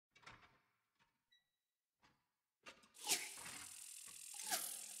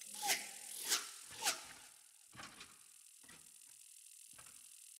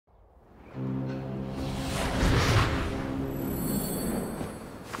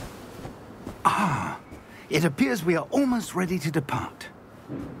It appears we are almost ready to depart.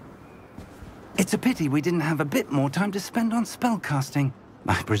 It's a pity we didn't have a bit more time to spend on spellcasting.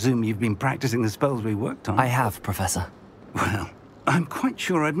 I presume you've been practicing the spells we worked on. I have, Professor. Well, I'm quite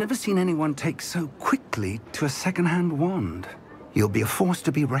sure I've never seen anyone take so quickly to a second-hand wand. You'll be a force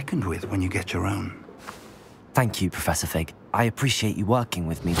to be reckoned with when you get your own. Thank you, Professor Fig. I appreciate you working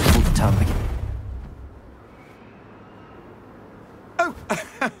with me before the term begins. Oh,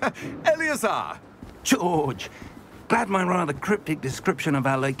 Eleazar! George! Glad my rather cryptic description of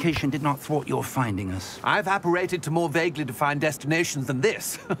our location did not thwart your finding us. I've apparated to more vaguely defined destinations than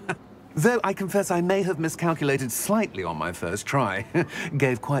this. Though I confess I may have miscalculated slightly on my first try.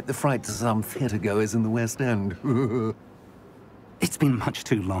 Gave quite the fright to some theatre-goers in the West End. It's been much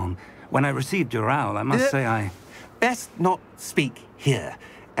too long. When I received your owl, I must say I... Best not speak here,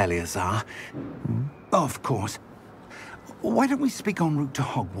 Eleazar. Of course. Why don't we speak en route to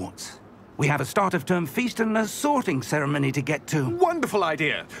Hogwarts? We have a start-of-term feast and a sorting ceremony to get to. Wonderful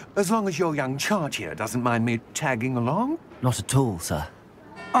idea! As long as your young charge here doesn't mind me tagging along. Not at all, sir.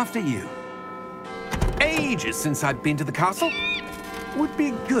 After you. Ages since I've been to the castle. Would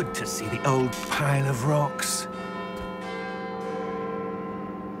be good to see the old pile of rocks.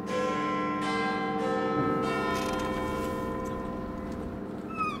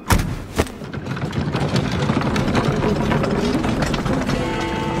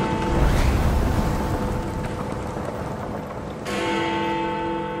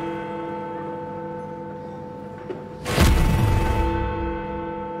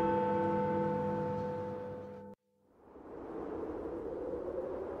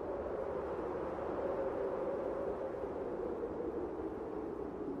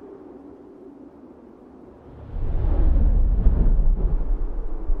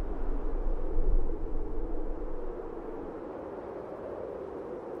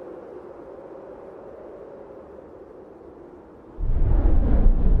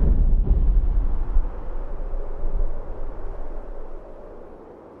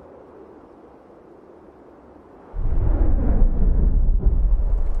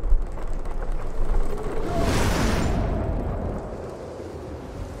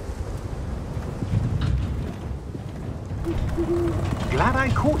 Glad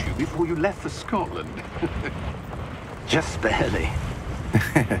I caught you before you left for Scotland. Just barely.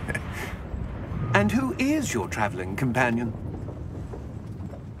 And who is your traveling companion?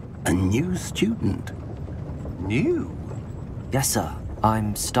 A new student. New? Yes, sir.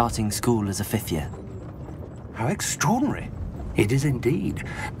 I'm starting school as a 5th year. How extraordinary. It is indeed.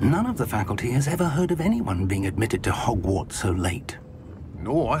 None of the faculty has ever heard of anyone being admitted to Hogwarts so late.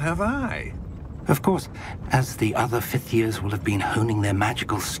 Nor have I. Of course, as the other 5th years will have been honing their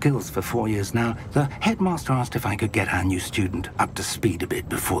magical skills for 4 years now, the headmaster asked if I could get our new student up to speed a bit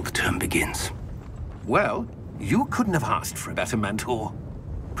before the term begins. Well, you couldn't have asked for a better mentor.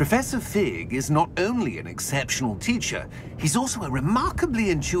 Professor Fig is not only an exceptional teacher, he's also a remarkably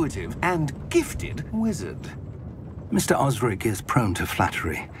intuitive and gifted wizard. Mr. Osric is prone to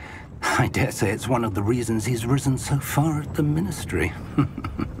flattery. I dare say it's one of the reasons he's risen so far at the Ministry.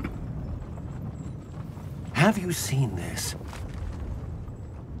 Have you seen this?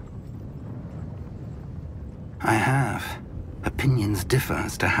 I have. Opinions differ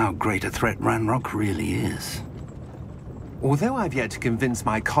as to how great a threat Ranrock really is. Although I've yet to convince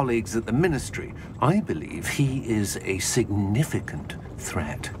my colleagues at the Ministry, I believe he is a significant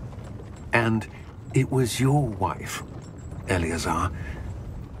threat. And it was your wife, Eleazar,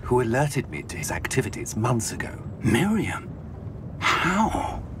 who alerted me to his activities months ago. Miriam?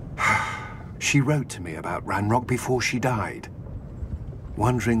 How? She wrote to me about Ranrock before she died,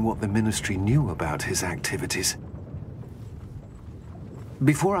 wondering what the Ministry knew about his activities.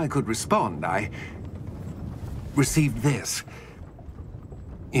 Before I could respond, I received this.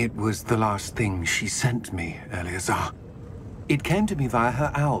 It was the last thing she sent me, Eleazar. It came to me via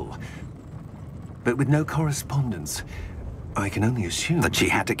her owl, but with no correspondence. I can only assume that she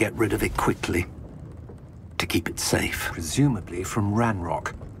had to get rid of it quickly, to keep it safe. Presumably from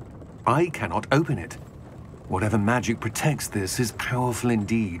Ranrock. I cannot open it. Whatever magic protects this is powerful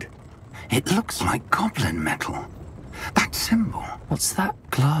indeed. It looks like goblin metal. That symbol. What's that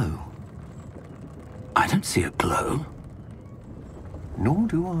glow? I don't see a glow. Nor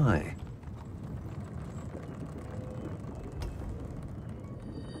do I.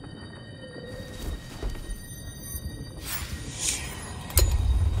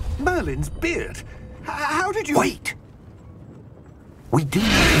 Merlin's beard. How did you... Wait! We do...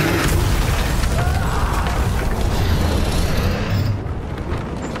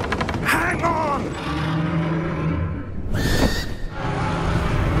 Hang on!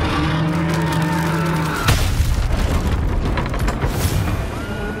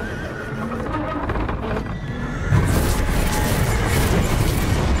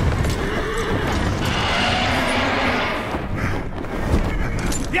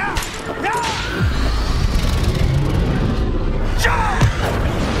 Yeah! Yeah! Jump!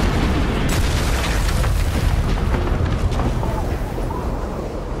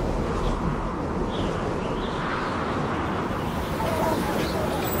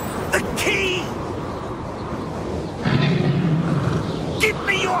 The key! Give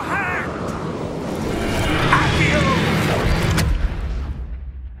me your hand! Accio!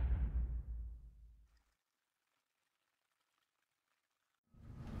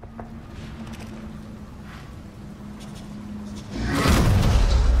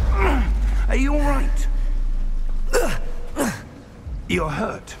 Are you all right? You're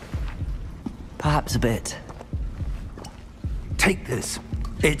hurt. Perhaps a bit. Take this.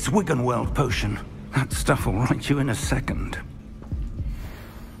 It's Wiggenweld potion. That stuff will right you in a second.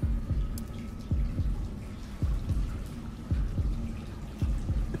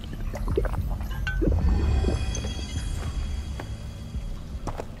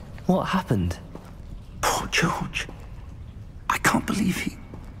 What happened? Poor George. I can't believe he...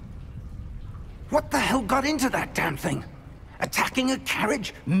 What the hell got into that damn thing? Attacking a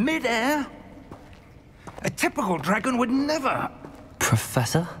carriage mid-air? A typical dragon would never...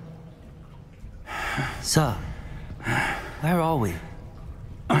 Professor? Sir, where are we?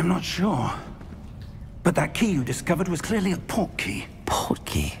 I'm not sure. But that key you discovered was clearly a port key. Port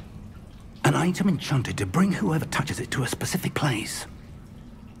key? An item enchanted to bring whoever touches it to a specific place.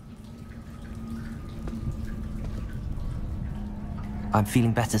 I'm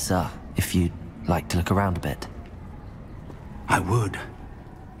feeling better, sir, if you'd like to look around a bit. I would.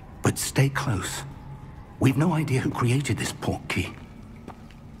 But stay close. We've no idea who created this port key.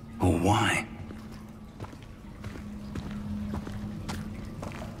 Or why.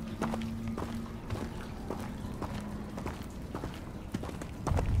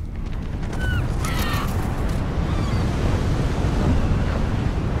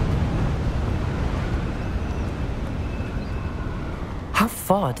 How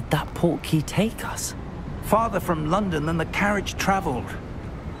far did that port key take us? Farther from London than the carriage traveled.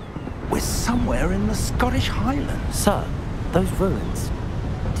 We're somewhere in the Scottish Highlands. Sir, those ruins.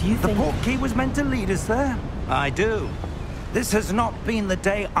 Do you The think... port key was meant to lead us there? I do. This has not been the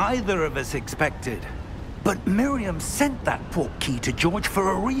day either of us expected. But Miriam sent that port key to George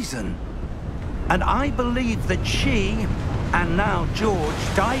for a reason. And I believe that she, and now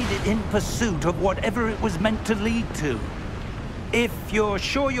George, died in pursuit of whatever it was meant to lead to. If you're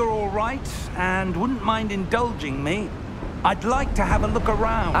sure you're all right, and wouldn't mind indulging me, I'd like to have a look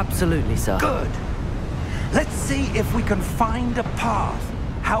around. Absolutely, sir. Good. Let's see if we can find a path,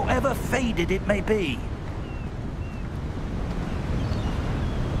 however faded it may be.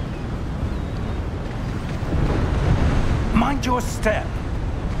 Mind your step.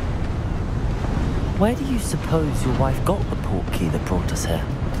 Where do you suppose your wife got the port key that brought us here?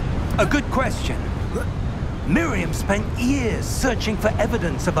 A good question. Miriam spent years searching for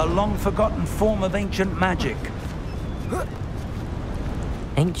evidence of a long-forgotten form of ancient magic.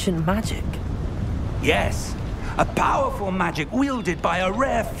 Ancient magic? Yes, a powerful magic wielded by a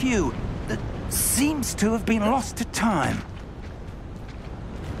rare few that seems to have been lost to time.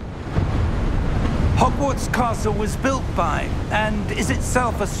 Hogwarts Castle was built by, and is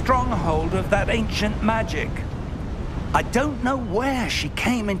itself a stronghold of that ancient magic. I don't know where she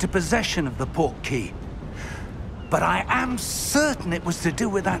came into possession of the port key, but I am certain it was to do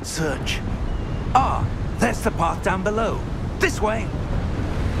with that search. Ah, there's the path down below. This way.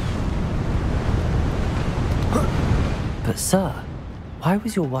 But sir, why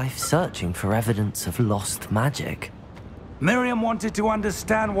was your wife searching for evidence of lost magic? Miriam wanted to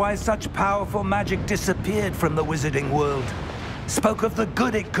understand why such powerful magic disappeared from the wizarding world. Spoke of the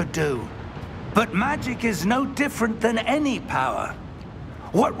good it could do. But magic is no different than any power.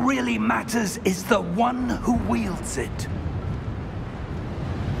 What really matters is the one who wields it.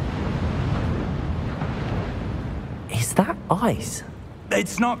 Is that ice?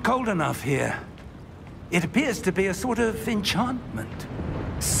 It's not cold enough here. It appears to be a sort of enchantment.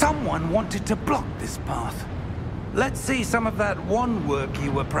 Someone wanted to block this path. Let's see some of that wand work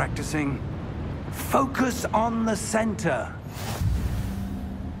you were practicing. Focus on the center.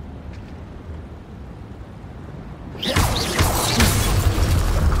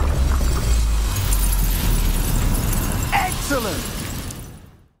 Excellent!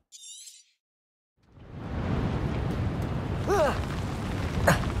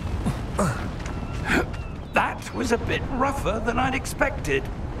 That was a bit rougher than I'd expected.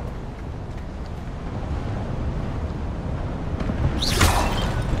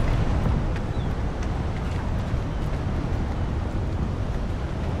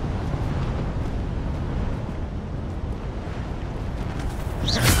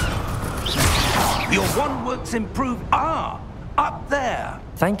 Your one works improved. Ah, up there.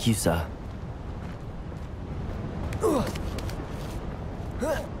 Thank you, sir.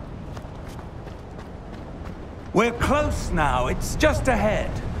 We're close now. It's just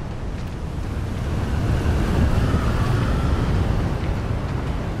ahead.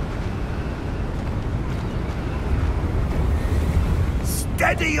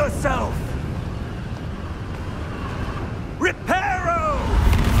 Steady yourself! Reparo!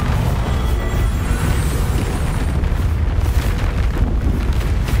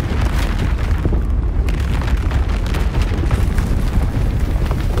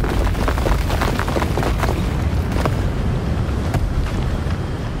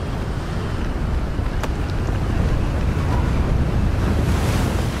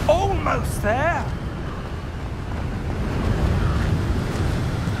 Almost there!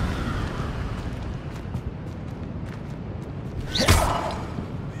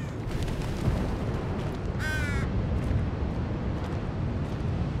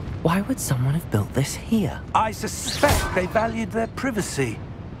 Why would someone have built this here? I suspect they valued their privacy.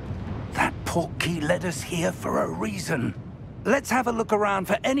 That portkey led us here for a reason. Let's have a look around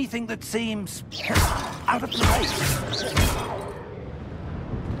for anything that seems out of place.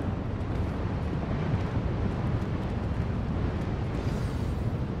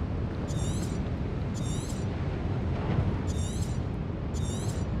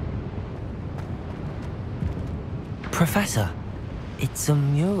 Professor, it's a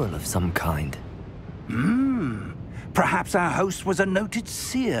mural of some kind. Perhaps our host was a noted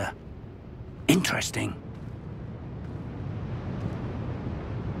seer. Interesting.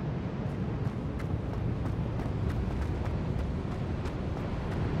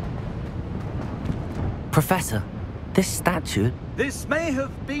 Professor, this statue... This may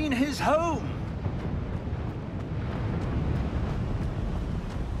have been his home.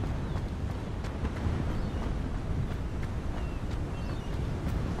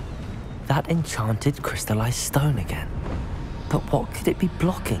 That enchanted crystallized stone again. But what could it be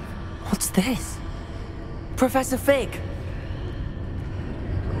blocking? What's this? Professor Fig!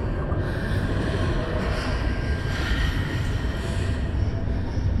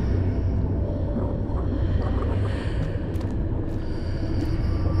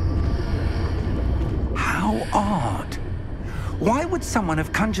 How odd. Why would someone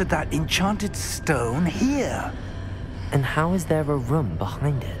have conjured that enchanted stone here? And how is there a room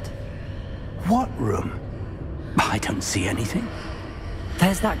behind it? What room? I don't see anything.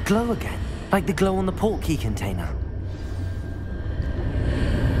 There's that glow again, like the glow on the portkey container.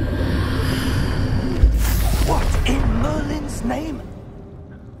 What in Merlin's name?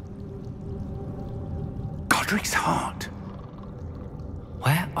 Godric's heart.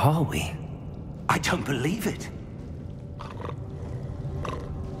 Where are we? I don't believe it.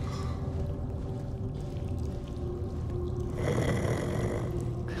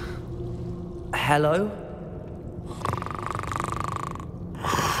 Hello?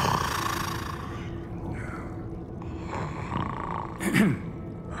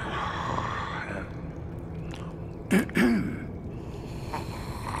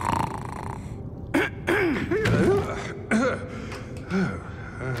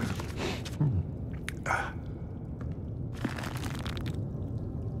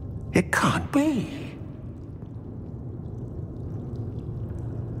 It can't be.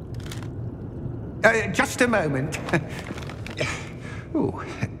 Just a moment. Oh.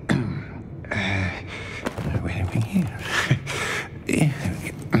 Wait a minute.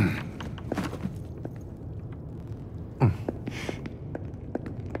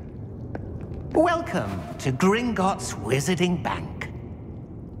 Welcome to Gringotts Wizarding Bank.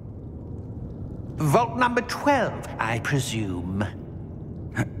 Vault number 12, I presume.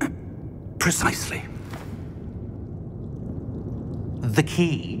 Precisely. The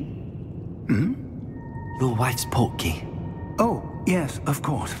key? Your wife's portkey. Oh, yes, of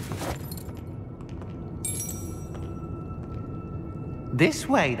course. This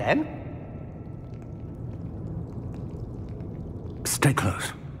way, then. Stay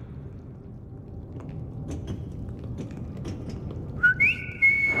close.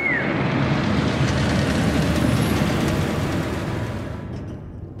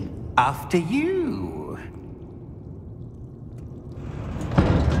 After you.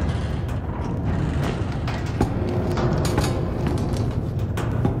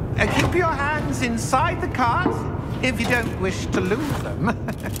 Keep your hands inside the cart if you don't wish to lose them.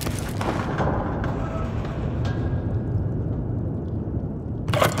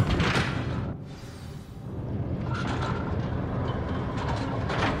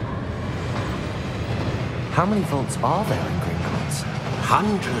 How many vaults are there in Gringotts?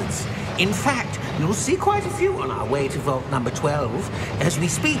 Hundreds. In fact, You'll see quite a few on our way to Vault number 12. As we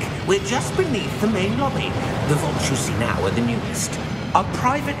speak, we're just beneath the main lobby. The vaults you see now are the newest. Are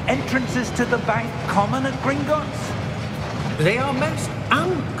private entrances to the bank common at Gringotts? They are most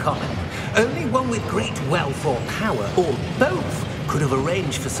uncommon. Only one with great wealth or power, or both, could have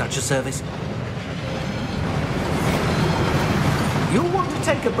arranged for such a service. You'll want to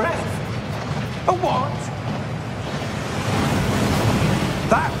take a breath. A what?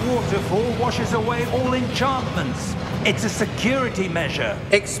 That waterfall washes away all enchantments. It's a security measure.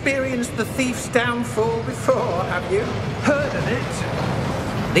 Experienced the thief's downfall before, have you? Heard of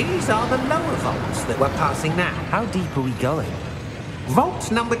it? These are the lower vaults that we're passing now. How deep are we going?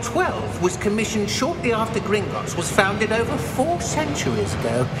 Vault number 12 was commissioned shortly after Gringotts was founded over 4 centuries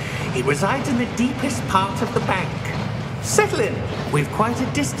ago. It resides in the deepest part of the bank. Settle in. We've quite a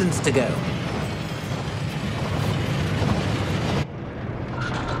distance to go.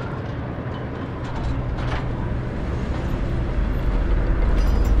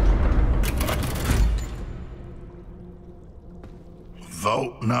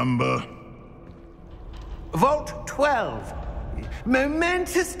 Vault number? Vault 12.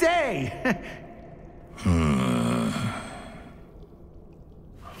 Momentous day.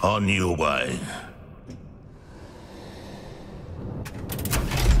 On your way.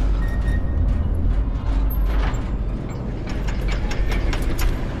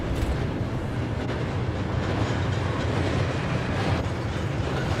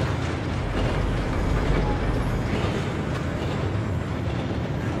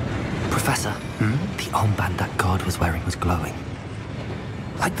 Professor, the armband that guard was wearing was glowing.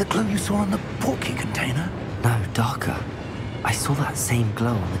 Like the glow you saw on the portkey container? No, darker. I saw that same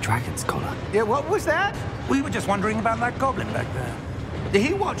glow on the dragon's collar. Yeah, what was that? We were just wondering about that goblin back there.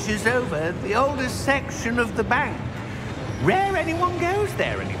 He watches over the oldest section of the bank. Rare anyone goes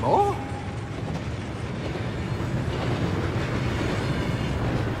there anymore.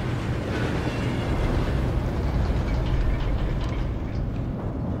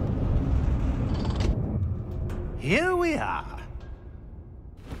 Here we are.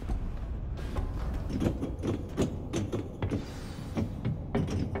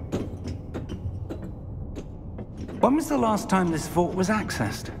 When was the last time this vault was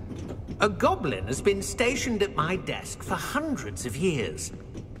accessed? A goblin has been stationed at my desk for hundreds of years.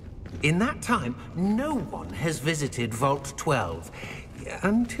 In that time, no one has visited Vault 12.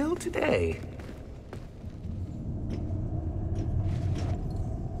 Until today.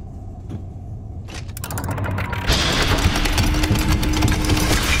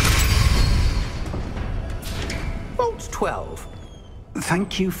 Vault 12.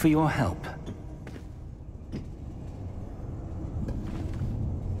 Thank you for your help.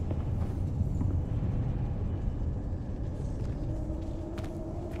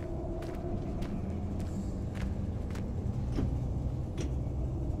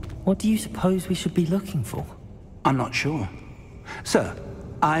 What do you suppose we should be looking for? I'm not sure. Sir,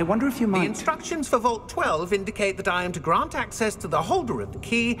 I wonder if you might... The instructions for Vault 12 indicate that I am to grant access to the holder of the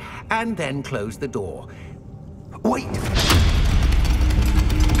key and then close the door. Wait!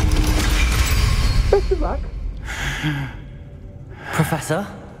 Best of luck. Professor?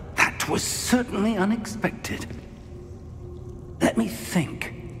 That was certainly unexpected. Let me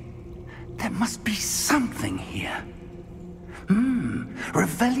think. There must be something here.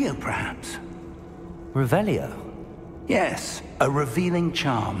 Revelio, perhaps? Revelio? Yes, a revealing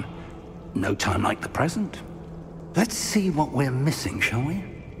charm. No time like the present. Let's see what we're missing, shall we?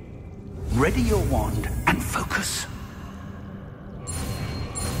 Ready your wand and focus.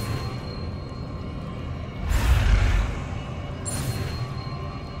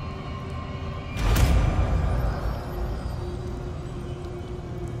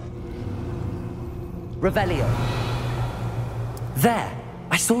 Revelio. There!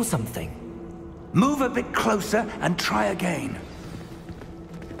 I saw something. Move a bit closer and try again.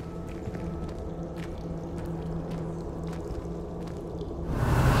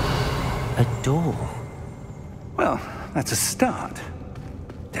 A door. Well, that's a start.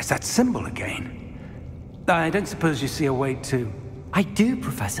 There's that symbol again. I don't suppose you see a way to... I do,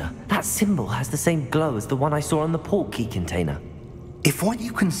 Professor. That symbol has the same glow as the one I saw on the portkey container. If what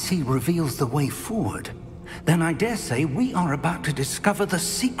you can see reveals the way forward, then I dare say we are about to discover the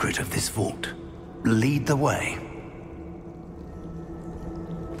secret of this vault. Lead the way.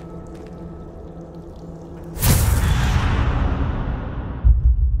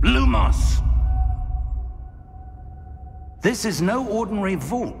 Lumos! This is no ordinary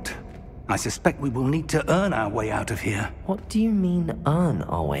vault. I suspect we will need to earn our way out of here. What do you mean, earn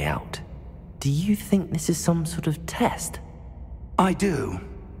our way out? Do you think this is some sort of test? I do.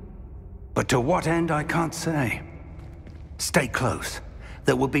 But to what end, I can't say. Stay close.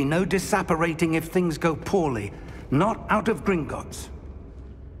 There will be no disapparating if things go poorly. Not out of Gringotts.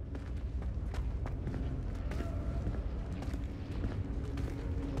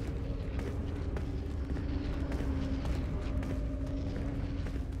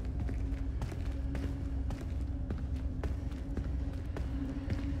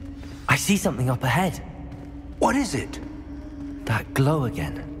 I see something up ahead. What is it? That glow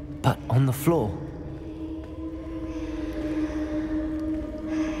again, but on the floor.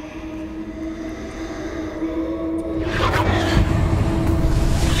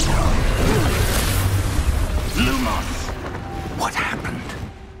 Lumos! What happened?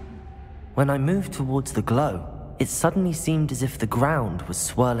 When I moved towards the glow, it suddenly seemed as if the ground was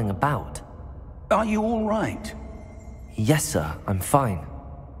swirling about. Are you all right? Yes, sir, I'm fine.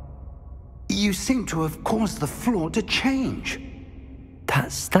 You seem to have caused the floor to change.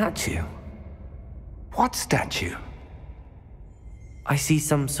 That statue? What statue? I see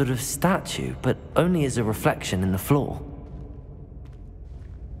some sort of statue, but only as a reflection in the floor.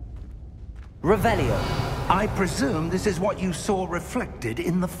 Revelio. I presume this is what you saw reflected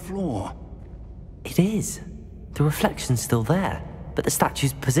in the floor. It is. The reflection's still there, but the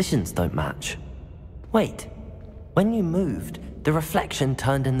statue's positions don't match. Wait. When you moved, the reflection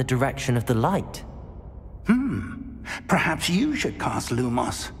turned in the direction of the light. Perhaps you should cast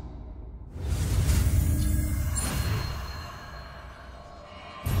Lumos.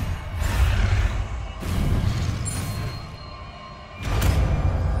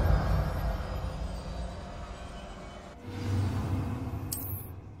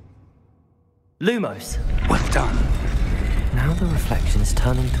 Lumos. Well done. Now the reflection's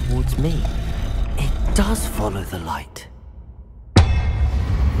turning towards me. It does follow the light.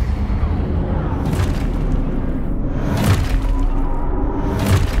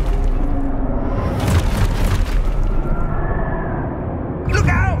 Look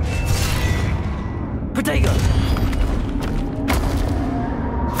out! Protego!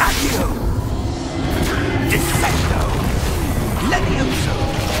 Accio! Descendo! Levioso!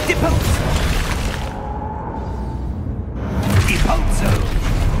 Deposo! Deposo!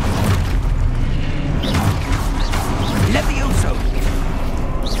 Levioso!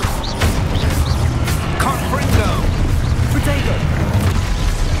 Confringo! Protego!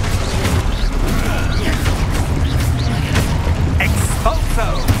 Expulso!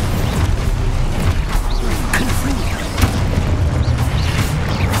 Confringo!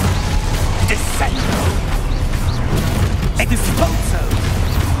 Descendo! Expulso!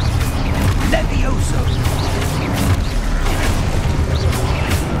 Levioso!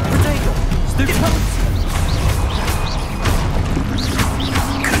 Protego! Deposo!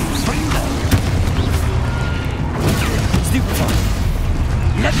 Confringo! Stupefy!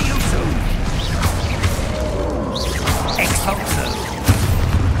 Levioso! Expulso!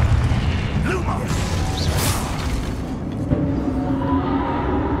 Lumos!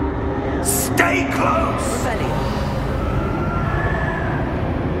 Stay close! Revelio!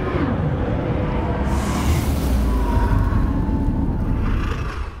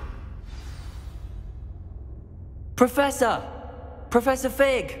 Professor! Professor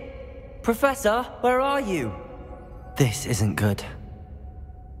Fig! Professor, where are you? This isn't good.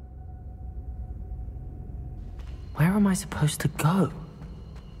 Where am I supposed to go?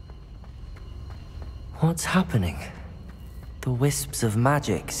 What's happening? The wisps of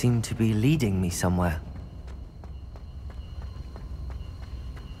magic seem to be leading me somewhere.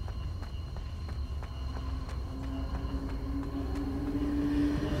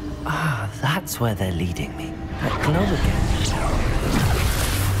 Ah, that's where they're leading me. That glow again.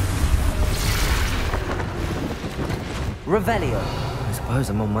 Revelio. I suppose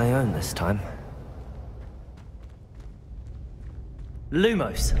I'm on my own this time.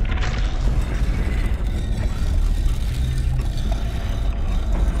 Lumos.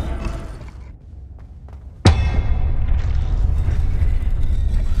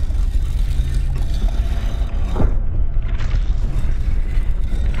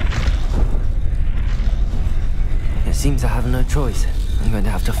 It seems I have no choice. I'm going to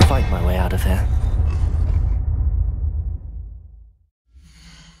have to fight my way out of here.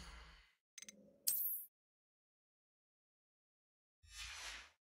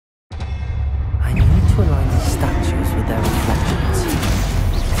 I need to align the statues with their reflections.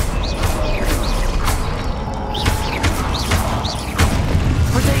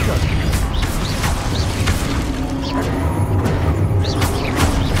 Protego!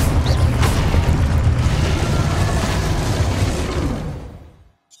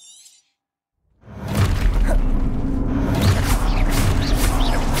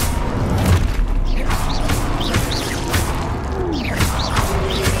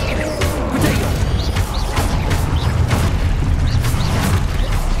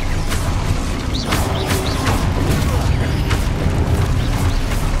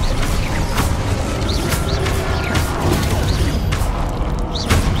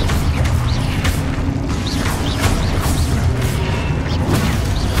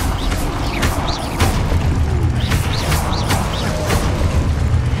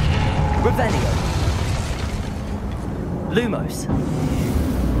 Revelio. Lumos.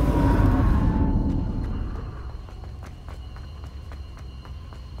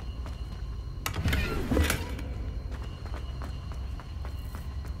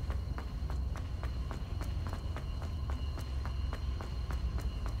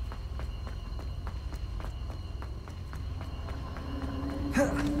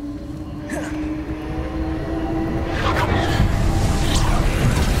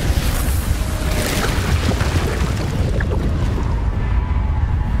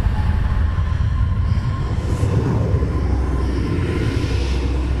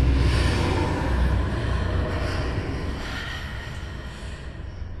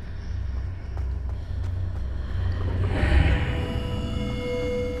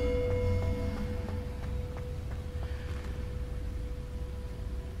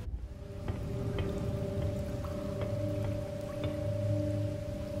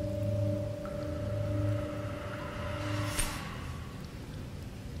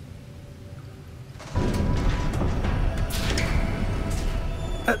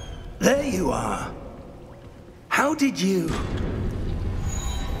 There you are. How did you...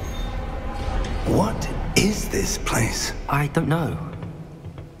 What is this place? I don't know.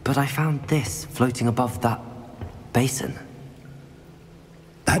 But I found this floating above that basin.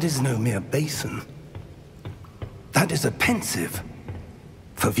 That is no mere basin. That is a pensive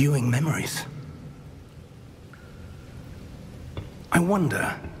for viewing memories. I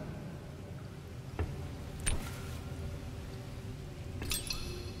wonder...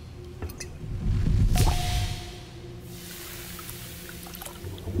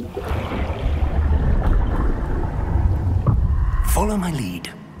 Follow my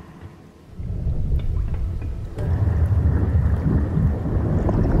lead.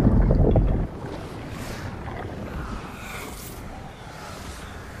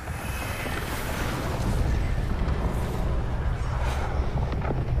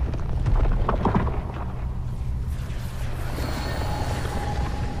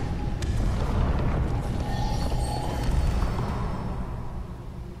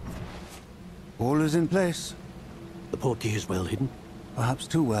 All is in place. The portkey is well hidden. Perhaps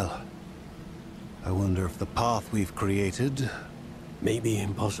too well. I wonder if the path we've created... May be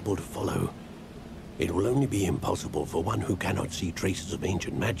impossible to follow. It will only be impossible for one who cannot see traces of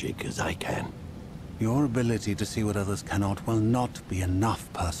ancient magic as I can. Your ability to see what others cannot will not be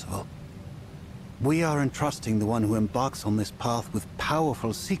enough, Percival. We are entrusting the one who embarks on this path with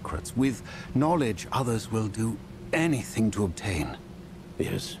powerful secrets, with knowledge others will do anything to obtain.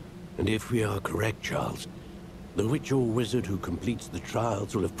 Yes, and if we are correct, Charles, the witch or wizard who completes the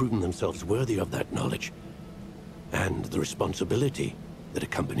trials will have proven themselves worthy of that knowledge, and the responsibility that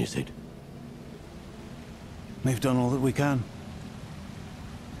accompanies it. We've done all that we can.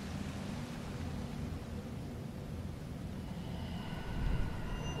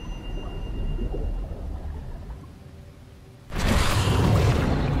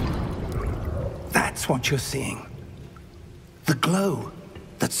 That's what you're seeing. The glow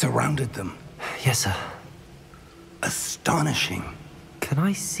that surrounded them. Yes, sir. Astonishing. Can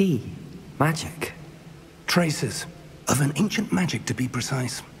I see magic? Traces of an ancient magic, to be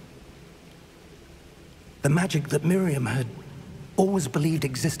precise. The magic that Miriam had always believed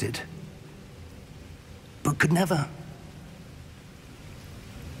existed, but could never.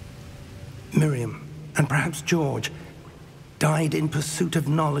 Miriam, and perhaps George, died in pursuit of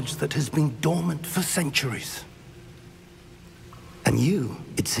knowledge that has been dormant for centuries. And you,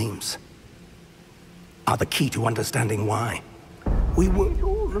 it seems, are the key to understanding why. It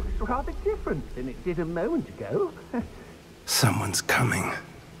all looks rather different than it did a moment ago. Someone's coming.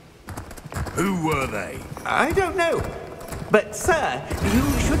 Who were they? I don't know. But, sir,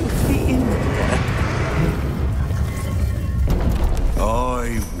 you shouldn't be in here.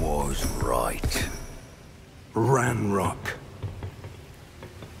 I was right. Ranrock.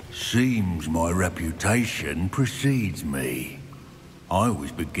 Seems my reputation precedes me. I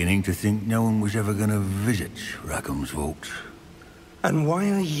was beginning to think no one was ever going to visit Rackham's vault. And why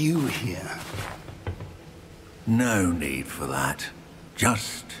are you here? No need for that.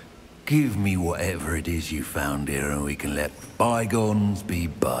 Just give me whatever it is you found here and we can let bygones be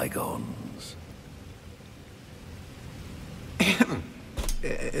bygones.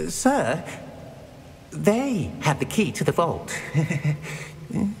 Sir, they have the key to the vault.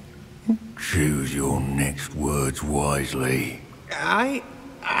 Choose your next words wisely. I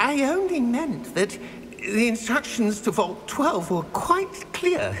only meant that the instructions to Vault 12 were quite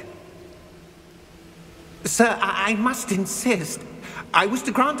clear. Sir, I must insist. I was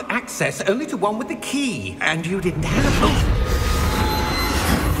to grant access only to one with the key, and you didn't have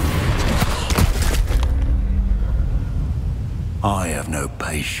no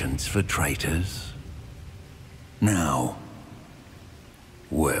patience for traitors. Now,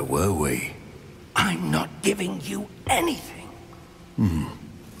 where were we? I'm not giving you anything.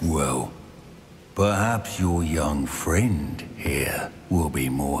 Well, perhaps your young friend here will be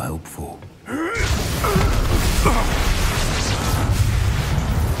more helpful.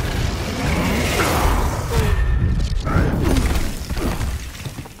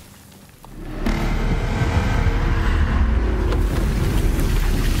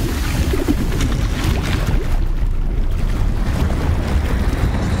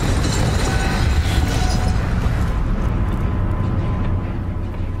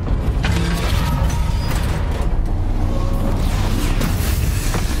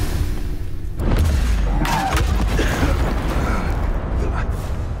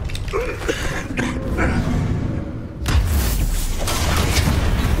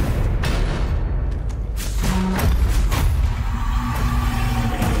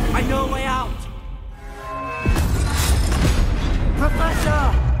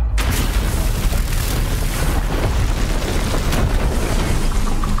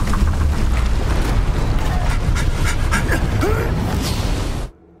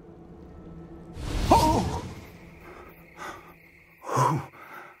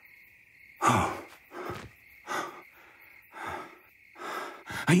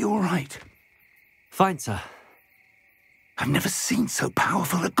 Are you all right? Fine, sir. I've never seen so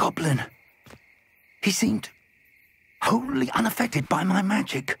powerful a goblin. He seemed wholly unaffected by my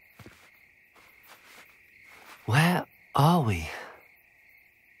magic. Where are we?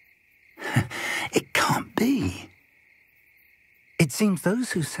 It can't be. It seems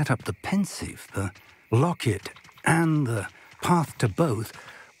those who set up the pensive, the locket, and the path to both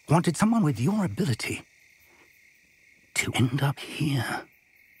wanted someone with your ability to end up here.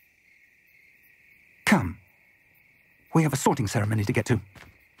 Come. We have a sorting ceremony to get to.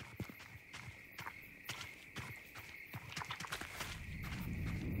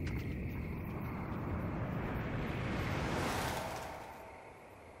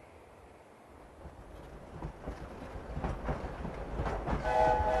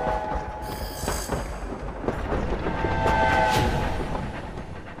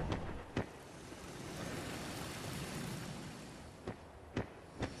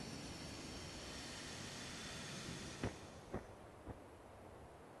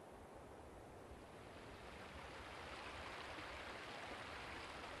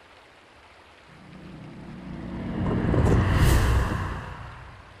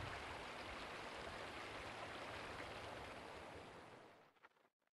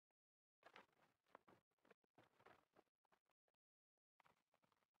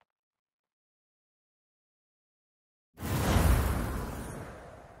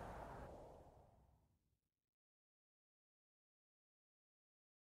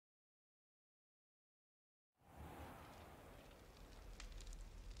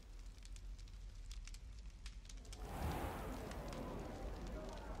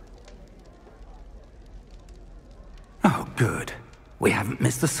 Oh, good. We haven't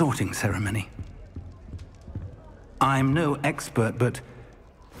missed the sorting ceremony. I'm no expert, but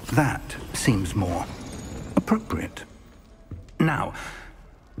that seems more appropriate. Now,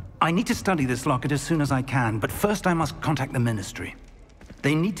 I need to study this locket as soon as I can, but first I must contact the Ministry.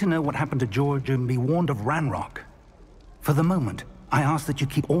 They need to know what happened to George and be warned of Ranrock. For the moment, I ask that you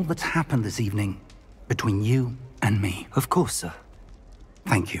keep all that's happened this evening between you and me. Of course, sir.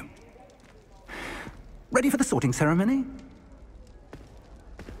 Thank you. Ready for the sorting ceremony?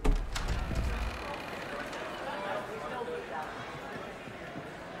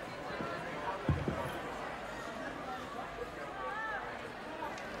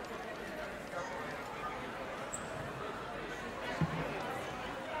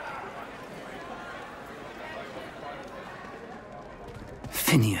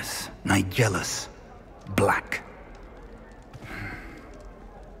 Phineas, Nigellus, Black.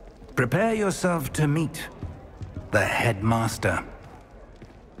 Prepare yourself to meet the headmaster.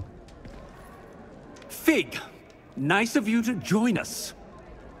 Fig, nice of you to join us.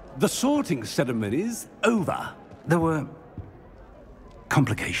 The sorting ceremony's over. There were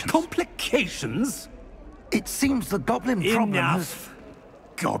complications. Complications? It seems the goblin problem Enough!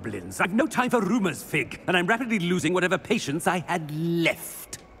 Goblins. I've no time for rumors, Fig, and I'm rapidly losing whatever patience I had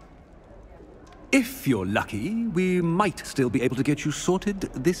left. If you're lucky, we might still be able to get you sorted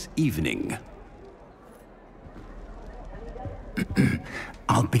this evening.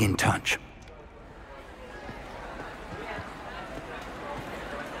 I'll be in touch.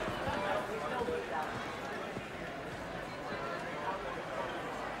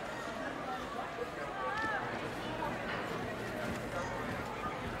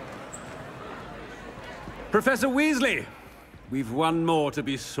 Professor Weasley, we've one more to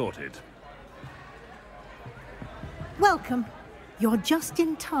be sorted. Welcome. You're just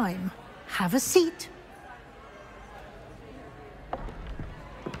in time. Have a seat.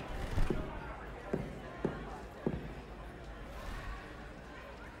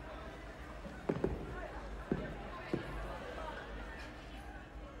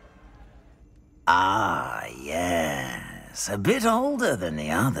 Ah, yes. A bit older than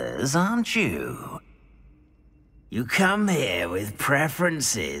the others, aren't you? You come here with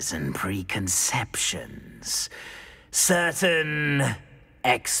preferences and preconceptions. Certain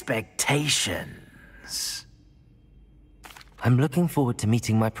expectations. I'm looking forward to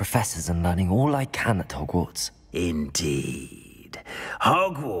meeting my professors and learning all I can at Hogwarts. Indeed.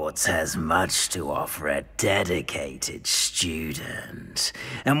 Hogwarts has much to offer a dedicated student.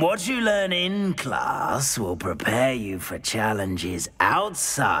 And what you learn in class will prepare you for challenges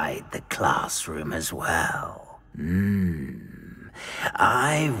outside the classroom as well.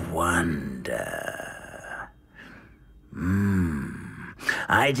 I wonder...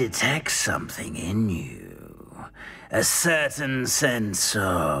 I detect something in you. A certain sense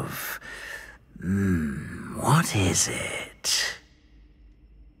of... what is it?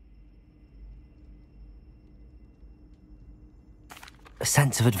 A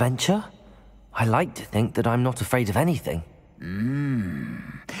sense of adventure? I like to think that I'm not afraid of anything.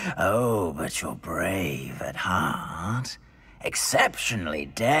 Oh, but you're brave at heart. Exceptionally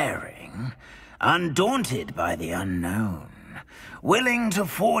daring. Undaunted by the unknown. Willing to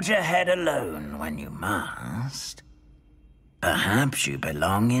forge ahead alone when you must. Perhaps you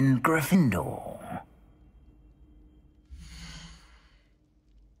belong in Gryffindor.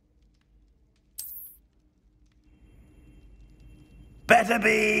 Better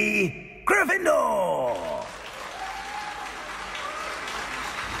be Gryffindor!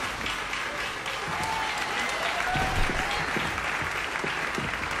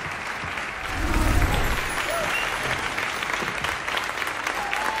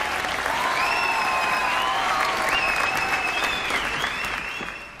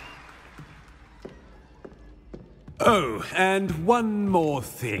 Oh, and one more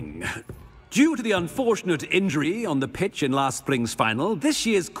thing. Due to the unfortunate injury on the pitch in last spring's final, this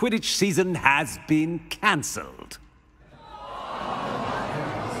year's Quidditch season has been cancelled.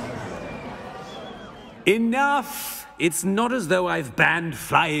 Enough! It's not as though I've banned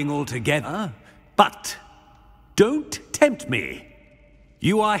flying altogether. But don't tempt me.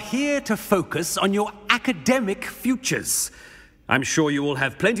 You are here to focus on your academic futures. I'm sure you will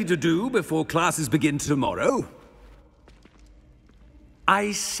have plenty to do before classes begin tomorrow.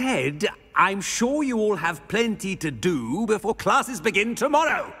 I said, I'm sure you all have plenty to do before classes begin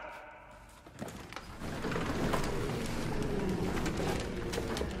tomorrow.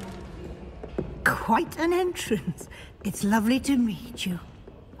 Quite an entrance. It's lovely to meet you.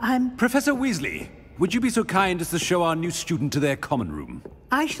 I'm... Professor Weasley, would you be so kind as to show our new student to their common room?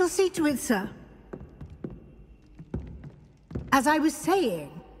 I shall see to it, sir. As I was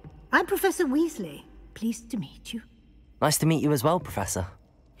saying, I'm Professor Weasley. Pleased to meet you. Nice to meet you as well, Professor.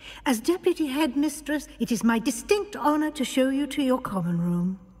 As Deputy Headmistress, it is my distinct honor to show you to your common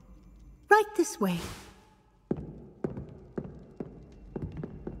room. Right this way.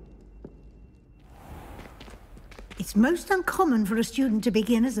 It's most uncommon for a student to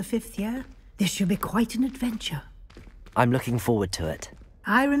begin as a fifth year. This should be quite an adventure. I'm looking forward to it.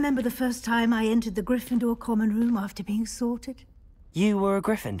 I remember the first time I entered the Gryffindor common room after being sorted. You were a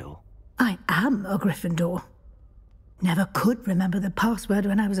Gryffindor? I am a Gryffindor. Never could remember the password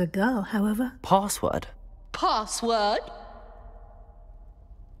when I was a girl, however. Password? Password?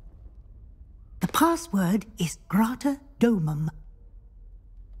 The password is Grata Domum.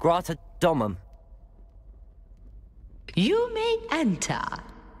 Grata Domum. You may enter.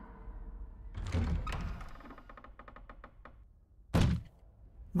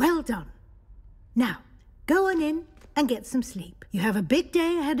 Well done. Now, go on in and get some sleep. You have a big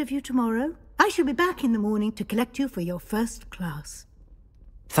day ahead of you tomorrow. I shall be back in the morning to collect you for your first class.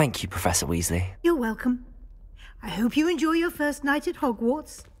 Thank you, Professor Weasley. You're welcome. I hope you enjoy your first night at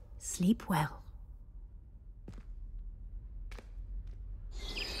Hogwarts. Sleep well.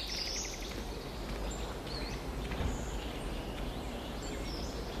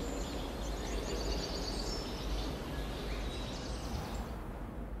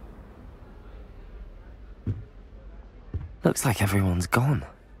 Looks like everyone's gone.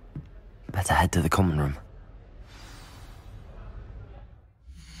 Better head to the common room.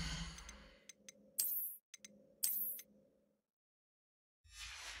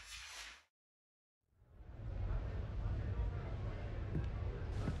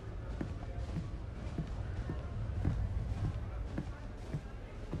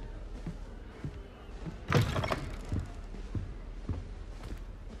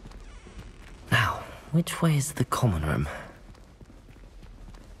 Which way is the common room?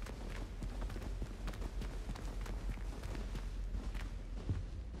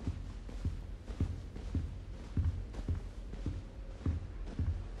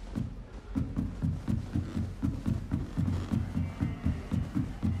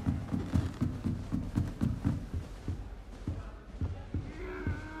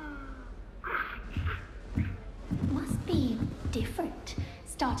 Must be different,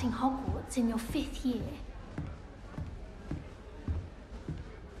 starting Hogwarts in your 5th year.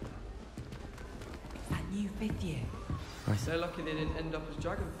 That new 5th year. They're lucky they didn't end up as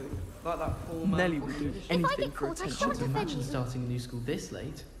dragon food, like that poor man. Nelly would do anything for caught, I attention. shan't offend you. Starting a new school this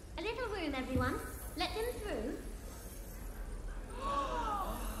late. A little room, everyone. Let them through.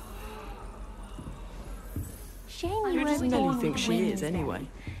 Shame you Who does weren't Nelly born think with she wings is, then. anyway?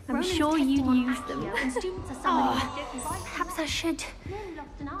 I'm Romans sure you'd testing on use them. Accio, and students are Perhaps I should.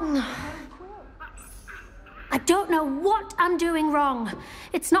 I don't know what I'm doing wrong.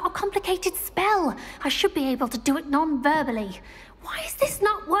 It's not a complicated spell. I should be able to do it non-verbally. Why is this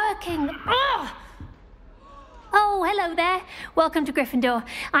not working? Ugh! Oh, hello there. Welcome to Gryffindor.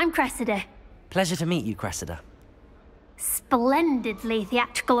 I'm Cressida. Pleasure to meet you, Cressida. Splendidly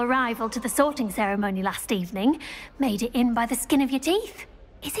theatrical arrival to the sorting ceremony last evening. Made it in by the skin of your teeth.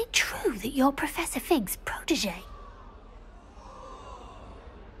 Is it true that you're Professor Fig's protege?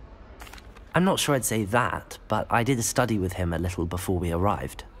 I'm not sure I'd say that, but I did a study with him a little before we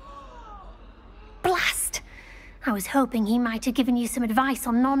arrived. Blast! I was hoping he might have given you some advice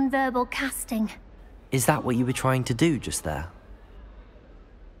on non-verbal casting. Is that what you were trying to do just there?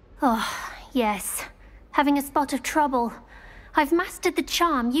 Oh, yes. Having a spot of trouble. I've mastered the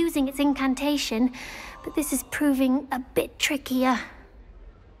charm using its incantation, but this is proving a bit trickier.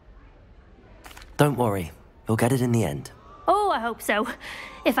 Don't worry, you'll get it in the end. Oh, I hope so.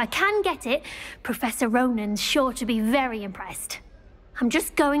 If I can get it, Professor Ronan's sure to be very impressed. I'm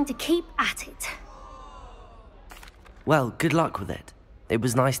just going to keep at it. Well, good luck with it. It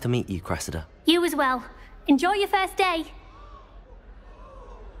was nice to meet you, Cressida. You as well. Enjoy your first day.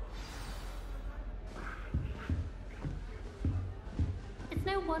 It's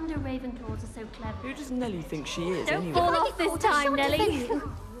no wonder Ravenclaws are so clever. Who does Nelly think she is, Don't anyway? fall off this time, Nelly.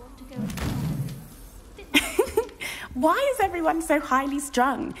 Why is everyone so highly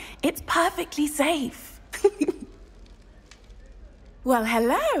strung? It's perfectly safe. Well,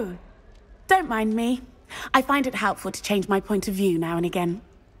 hello. Don't mind me. I find it helpful to change my point of view now and again.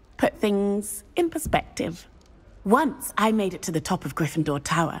 Put things in perspective. Once I made it to the top of Gryffindor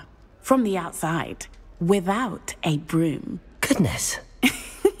Tower, from the outside, without a broom. Goodness.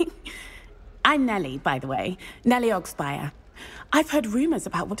 I'm Nelly, by the way. Nelly Ogspire. I've heard rumors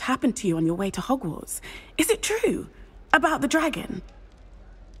about what happened to you on your way to Hogwarts. Is it true? About the dragon?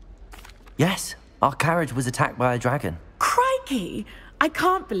 Yes, our carriage was attacked by a dragon. Crikey! I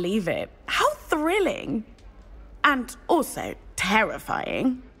can't believe it. How thrilling! And also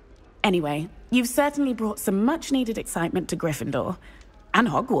terrifying. Anyway, you've certainly brought some much-needed excitement to Gryffindor. And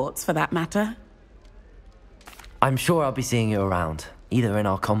Hogwarts, for that matter. I'm sure I'll be seeing you around, either in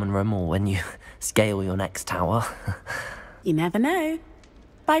our common room or when you scale your next tower. You never know.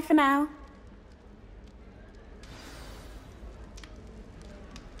 Bye for now.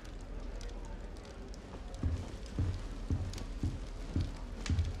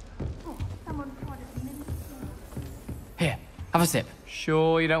 Here, have a sip.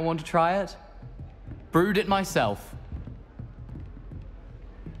 Sure you don't want to try it? Brewed it myself.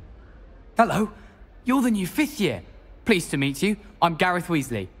 Hello, you're the new 5th year. Pleased to meet you. I'm Gareth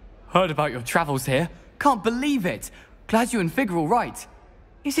Weasley. Heard about your travels here. Can't believe it. Glad you and Fig are all right.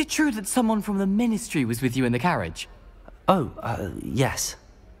 Is it true that someone from the Ministry was with you in the carriage? Oh, yes.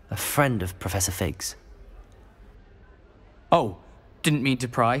 A friend of Professor Fig's. Oh, didn't mean to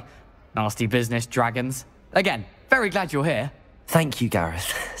pry. Nasty business, dragons. Again, very glad you're here. Thank you,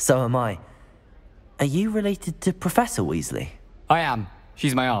 Gareth. So am I. Are you related to Professor Weasley? I am.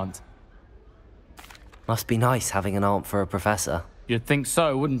 She's my aunt. Must be nice having an aunt for a professor. You'd think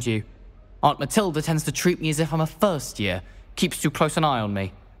so, wouldn't you? Aunt Matilda tends to treat me as if I'm a first year. Keeps too close an eye on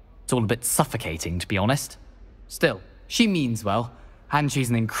me. It's all a bit suffocating, to be honest. Still, she means well. And she's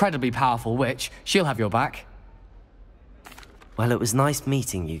an incredibly powerful witch. She'll have your back. Well, it was nice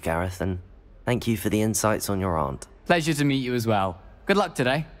meeting you, Gareth, and thank you for the insights on your aunt. Pleasure to meet you as well. Good luck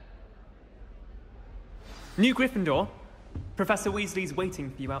today. New Gryffindor. Professor Weasley's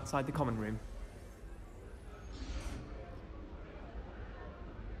waiting for you outside the common room.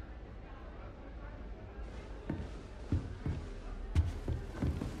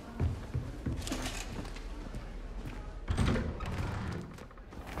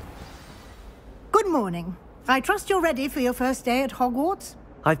 Good morning. I trust you're ready for your first day at Hogwarts?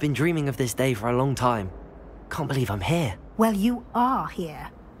 I've been dreaming of this day for a long time. Can't believe I'm here. Well, you are here.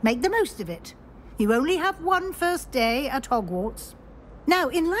 Make the most of it. You only have one first day at Hogwarts. Now,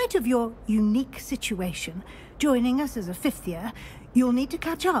 in light of your unique situation, joining us as a fifth year, you'll need to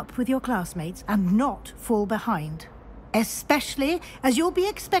catch up with your classmates and not fall behind. Especially as you'll be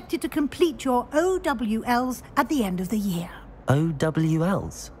expected to complete your OWLs at the end of the year.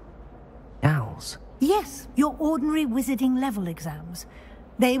 OWLs? Owls? Yes, your ordinary wizarding level exams.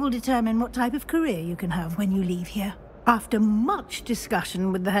 They will determine what type of career you can have when you leave here. After much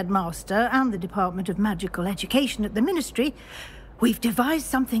discussion with the headmaster and the Department of Magical Education at the Ministry, we've devised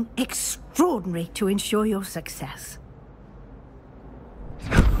something extraordinary to ensure your success.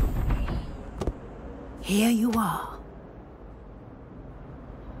 Here you are.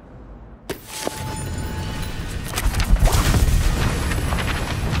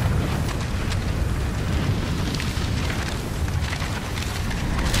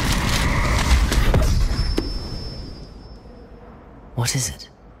 What is it?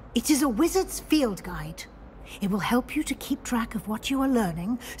 It is a wizard's field guide. It will help you to keep track of what you are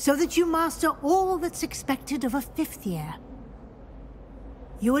learning so that you master all that's expected of a fifth year.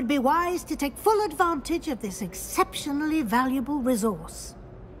 You would be wise to take full advantage of this exceptionally valuable resource.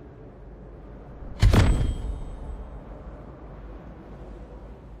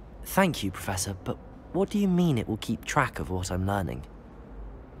 Thank you, Professor, but what do you mean it will keep track of what I'm learning?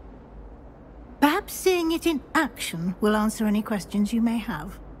 Perhaps seeing it in action will answer any questions you may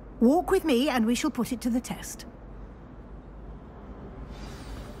have. Walk with me and we shall put it to the test.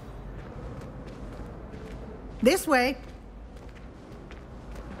 This way.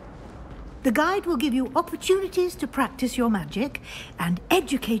 The guide will give you opportunities to practice your magic and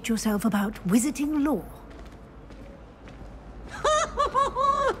educate yourself about wizarding lore.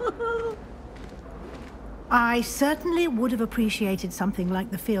 I certainly would have appreciated something like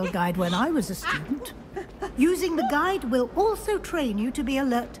the field guide when I was a student. Using the guide will also train you to be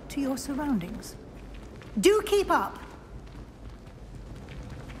alert to your surroundings. Do keep up!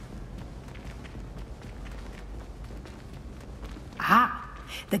 Ah,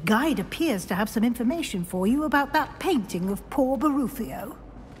 the guide appears to have some information for you about that painting of poor Barufio.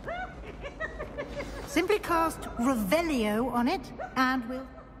 Simply cast Revelio on it, and we'll...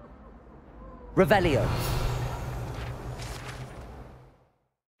 Revelio.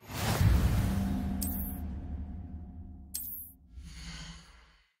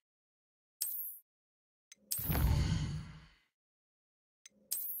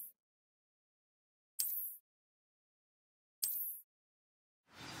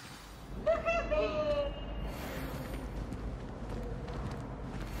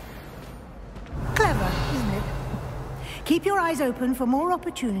 Clever, isn't it? Keep your eyes open for more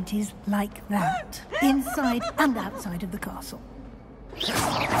opportunities like that, inside and outside of the castle.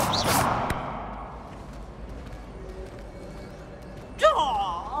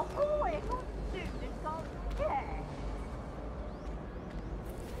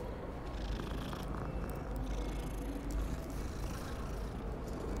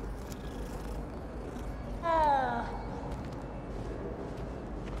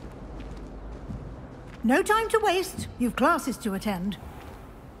 No time to waste. You've classes to attend.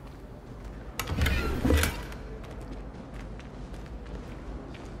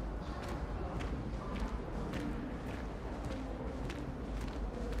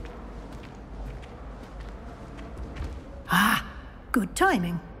 Ah, good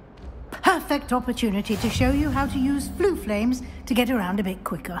timing. Perfect opportunity to show you how to use flue flames to get around a bit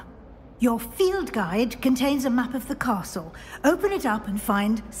quicker. Your field guide contains a map of the castle. Open it up and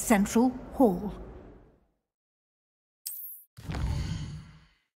find Central Hall.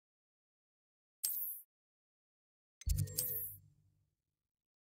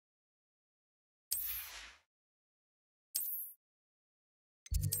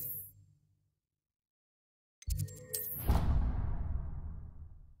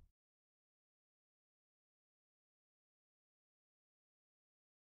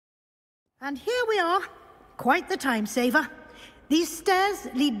 And here we are. Quite the time saver. These stairs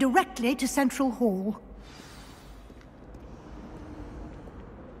lead directly to Central Hall.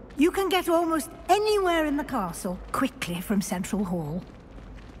 You can get almost anywhere in the castle quickly from Central Hall.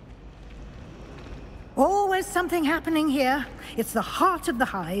 Always something happening here. It's the heart of the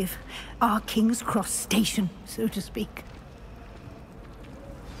hive. Our King's Cross station, so to speak.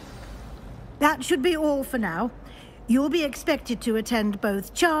 That should be all for now. You'll be expected to attend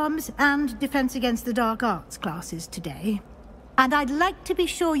both Charms and Defense Against the Dark Arts classes today. And I'd like to be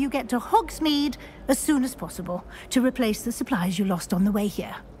sure you get to Hogsmeade as soon as possible to replace the supplies you lost on the way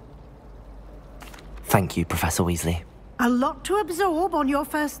here. Thank you, Professor Weasley. A lot to absorb on your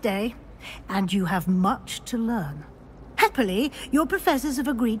first day, and you have much to learn. Happily, your professors have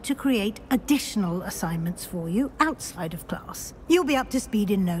agreed to create additional assignments for you outside of class. You'll be up to speed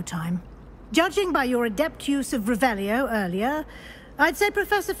in no time. Judging by your adept use of Revelio earlier, I'd say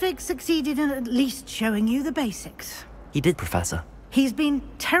Professor Fig succeeded in at least showing you the basics. He did, Professor. He's been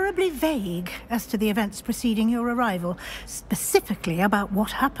terribly vague as to the events preceding your arrival, specifically about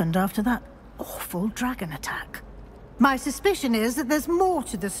what happened after that awful dragon attack. My suspicion is that there's more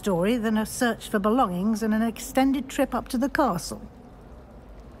to the story than a search for belongings and an extended trip up to the castle.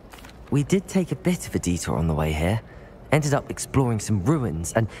 We did take a bit of a detour on the way here. Ended up exploring some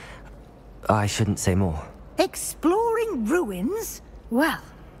ruins and... I shouldn't say more. Exploring ruins? Well,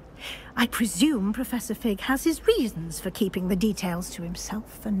 I presume Professor Fig has his reasons for keeping the details to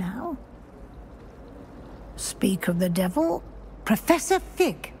himself for now. Speak of the devil, Professor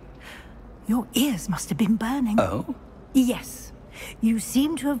Fig. Your ears must have been burning. Oh? Yes. You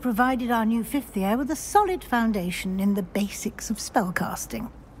seem to have provided our new fifth year with a solid foundation in the basics of spellcasting.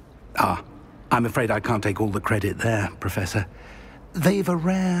 Ah, I'm afraid I can't take all the credit there, Professor. They've a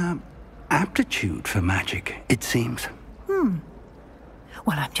rare aptitude for magic, it seems.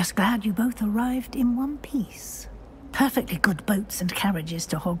 Well, I'm just glad you both arrived in one piece. Perfectly good boats and carriages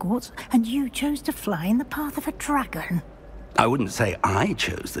to Hogwarts, and you chose to fly in the path of a dragon. I wouldn't say I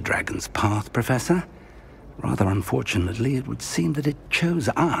chose the dragon's path, Professor. Rather unfortunately, it would seem that it chose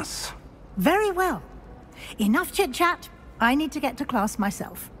us. Very well. Enough chit-chat. I need to get to class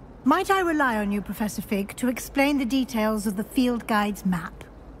myself. Might I rely on you, Professor Fig, to explain the details of the field guide's map?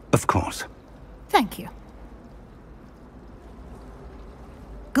 Of course. Thank you.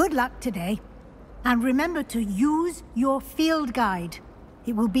 Good luck today. And remember to use your field guide.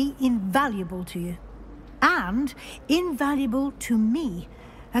 It will be invaluable to you. And invaluable to me,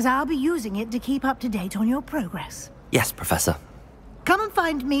 as I'll be using it to keep up to date on your progress. Yes, Professor. Come and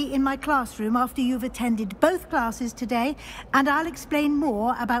find me in my classroom after you've attended both classes today, and I'll explain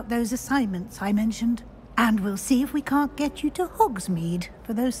more about those assignments I mentioned. And we'll see if we can't get you to Hogsmeade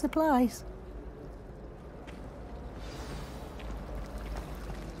for those supplies.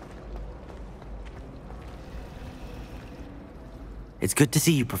 It's good to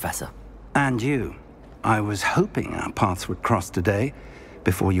see you, Professor. And you. I was hoping our paths would cross today,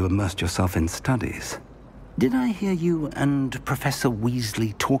 before you immersed yourself in studies. Did I hear you and Professor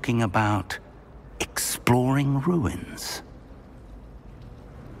Weasley talking about exploring ruins?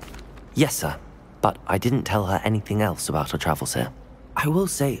 Yes, sir. But I didn't tell her anything else about our travels here. I will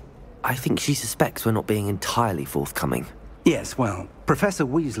say, I think she suspects we're not being entirely forthcoming. Yes, well, Professor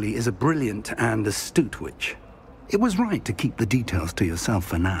Weasley is a brilliant and astute witch. It was right to keep the details to yourself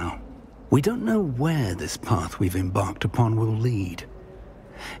for now. We don't know where this path we've embarked upon will lead.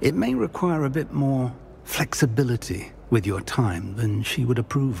 It may require a bit more flexibility with your time than she would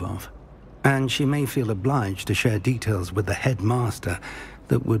approve of. And she may feel obliged to share details with the headmaster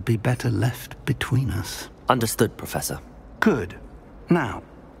that would be better left between us. Understood, Professor. Good. Now,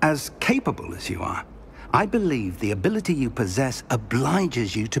 as capable as you are, I believe the ability you possess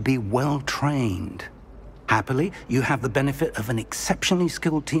obliges you to be well-trained. Happily, you have the benefit of an exceptionally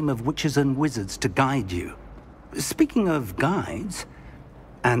skilled team of witches and wizards to guide you. Speaking of guides,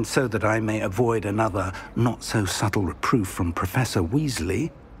 and so that I may avoid another not-so-subtle reproof from Professor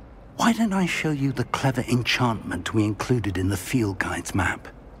Weasley, why don't I show you the clever enchantment we included in the field guide's map?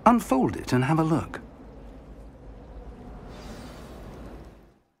 Unfold it and have a look.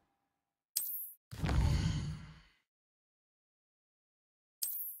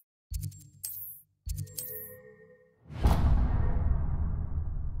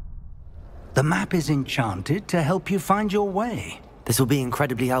 The map is enchanted to help you find your way. This will be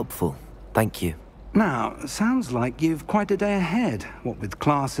incredibly helpful. Thank you. Now, sounds like you've quite a day ahead, what with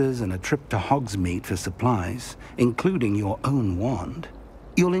classes and a trip to Hogsmeade for supplies, including your own wand.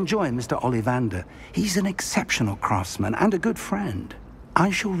 You'll enjoy Mr. Ollivander. He's an exceptional craftsman and a good friend.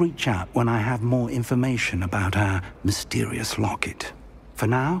 I shall reach out when I have more information about our mysterious locket. For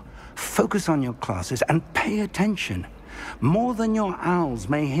now, focus on your classes and pay attention. More than your owls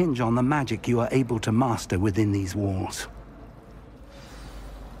may hinge on the magic you are able to master within these walls.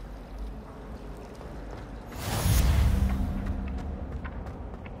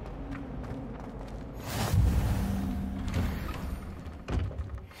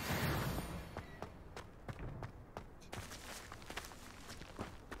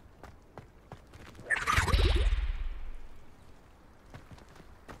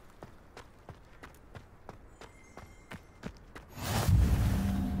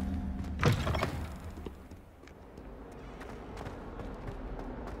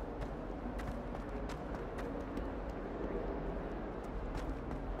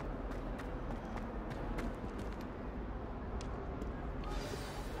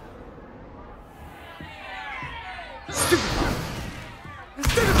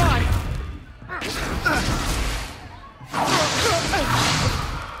 Goodbye!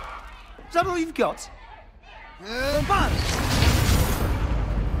 Is that all you've got?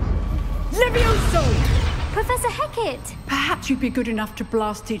 Levioso! Professor Hecat! Perhaps you'd be good enough to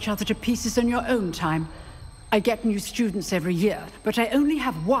blast each other to pieces on your own time. I get new students every year, but I only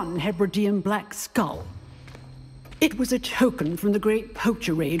have one Hebridean black skull. It was a token from the Great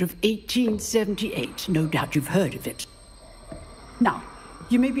Poacher Raid of 1878. No doubt you've heard of it. Now,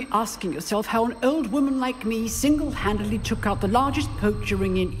 you may be asking yourself how an old woman like me single-handedly took out the largest poacher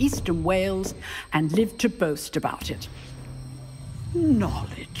ring in eastern Wales and lived to boast about it.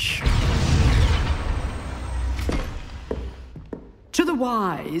 Knowledge. To the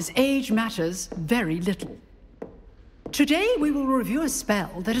wise, age matters very little. Today we will review a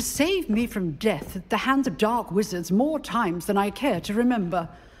spell that has saved me from death at the hands of dark wizards more times than I care to remember.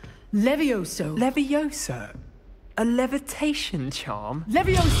 Levioso. Levioso? A levitation charm?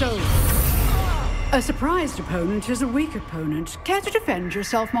 Levioso! A surprised opponent is a weak opponent. Care to defend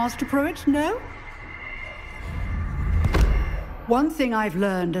yourself, Master Pruitt? No? One thing I've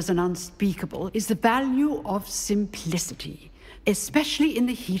learned as an unspeakable is the value of simplicity, especially in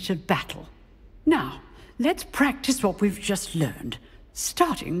the heat of battle. Now, let's practice what we've just learned,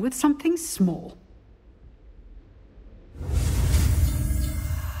 starting with something small.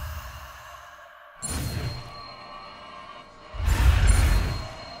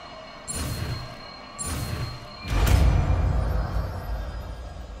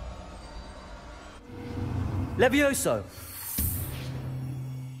 Levioso!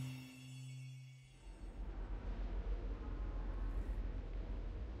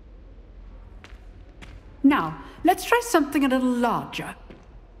 Now, let's try something a little larger.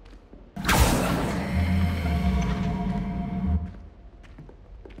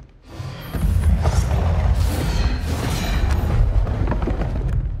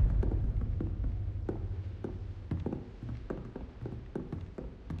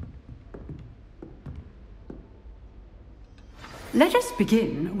 Let us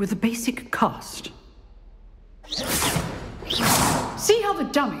begin with the basic cast. See how the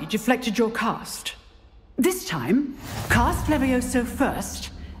dummy deflected your cast? This time, cast Levioso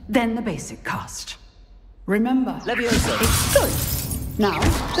first, then the basic cast. Remember, Levioso. It's good. Now,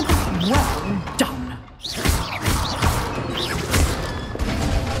 well done.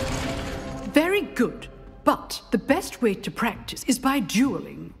 Very good, but the best way to practice is by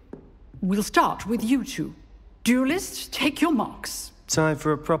dueling. We'll start with you two. Duelists, take your marks. Time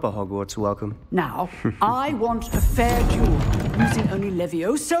for a proper Hogwarts welcome. Now, I want a fair duel, using only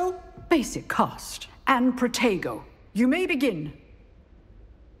Levioso, basic cast, and Protego. You may begin.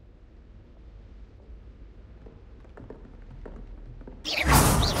 This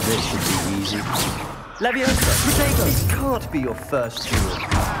should be easy. Levioso, Protego, it can't be your first duel.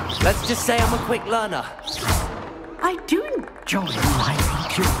 Let's just say I'm a quick learner. I do enjoy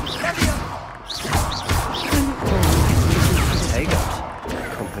lively duels. Protego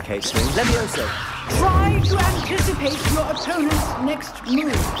complicates things. Levioso. Try to anticipate your opponent's next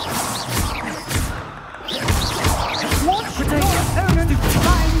move. Watch your opponent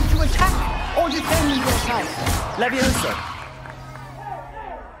trying to attack or defend yourself. Levioso.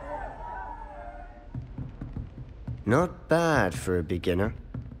 Not bad for a beginner.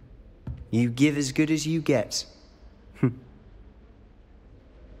 You give as good as you get.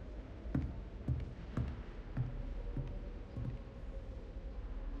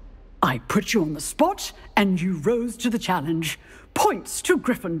 I put you on the spot, and you rose to the challenge. Points to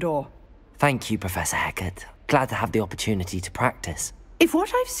Gryffindor. Thank you, Professor Hecat. Glad to have the opportunity to practice. If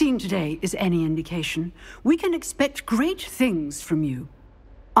what I've seen today is any indication, we can expect great things from you.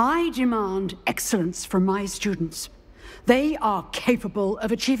 I demand excellence from my students. They are capable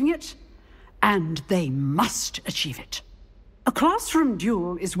of achieving it, and they must achieve it. A classroom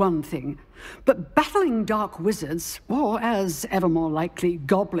duel is one thing, but battling dark wizards, or as ever more likely,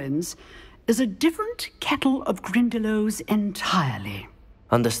 goblins, is a different kettle of Grindylows entirely.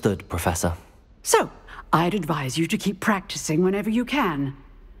 Understood, Professor. So, I'd advise you to keep practicing whenever you can.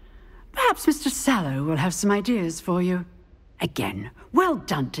 Perhaps Mr. Sallow will have some ideas for you. Again, well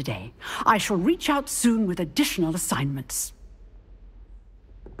done today. I shall reach out soon with additional assignments.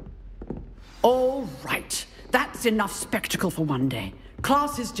 All right. That's enough spectacle for one day.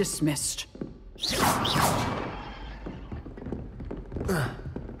 Class is dismissed.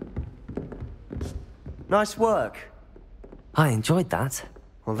 Nice work. I enjoyed that.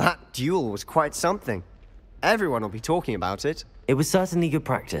 Well, that duel was quite something. Everyone will be talking about it. It was certainly good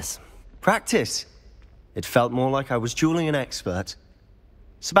practice. Practice? It felt more like I was dueling an expert.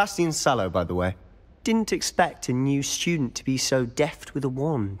 Sebastian Sallow, by the way. Didn't expect a new student to be so deft with a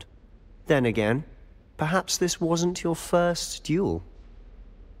wand. Then again, perhaps this wasn't your first duel.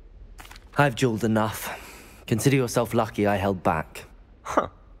 I've dueled enough. Consider yourself lucky I held back. Huh,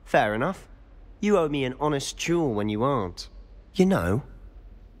 fair enough. You owe me an honest duel when you aren't. You know,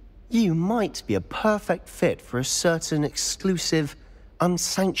 you might be a perfect fit for a certain exclusive,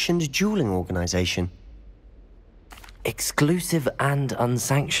 unsanctioned dueling organization. Exclusive and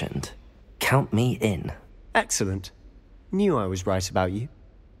unsanctioned? Count me in. Excellent. Knew I was right about you.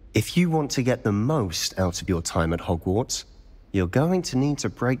 If you want to get the most out of your time at Hogwarts, you're going to need to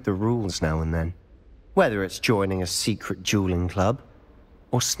break the rules now and then. Whether it's joining a secret dueling club,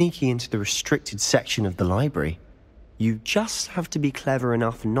 or sneaking into the restricted section of the library, you just have to be clever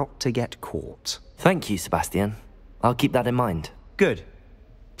enough not to get caught. Thank you, Sebastian. I'll keep that in mind. Good.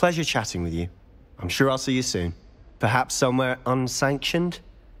 Pleasure chatting with you. I'm sure I'll see you soon. Perhaps somewhere unsanctioned?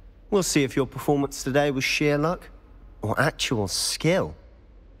 We'll see if your performance today was sheer luck, or actual skill.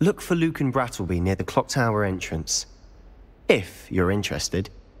 Look for Luke and Brattleby near the clock tower entrance. If you're interested.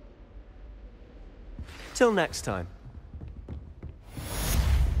 Till next time.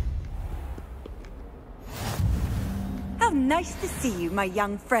 How nice to see you, my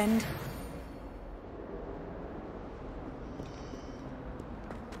young friend.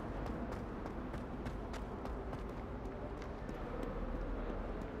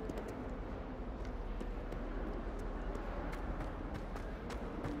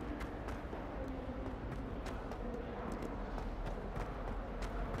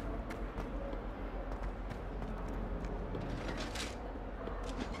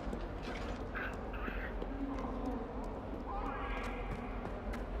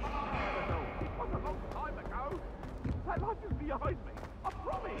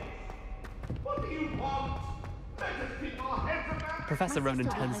 Professor Ronan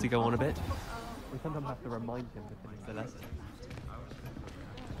tends to go on a bit. We sometimes have to remind him to finish the lesson.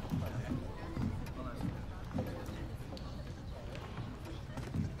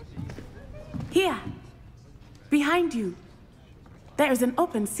 Here. Behind you. There is an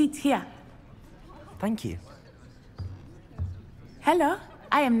open seat here. Thank you. Hello,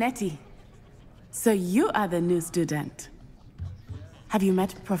 I am Nettie. So you are the new student. Have you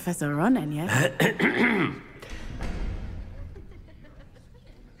met Professor Ronan yet?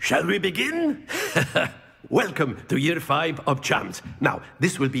 Shall we begin? Welcome to Year 5 of Charms. Now,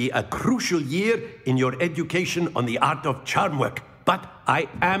 this will be a crucial year in your education on the art of charm work, but I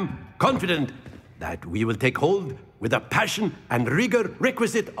am confident that we will take hold with the passion and rigor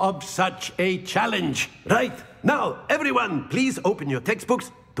requisite of such a challenge. Right, now, everyone, please open your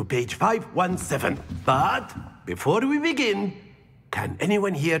textbooks to page 517. But before we begin, can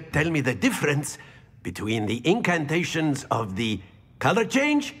anyone here tell me the difference between the incantations of the color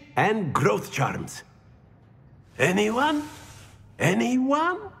change and growth charms? Anyone?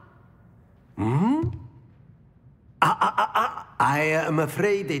 Anyone? I am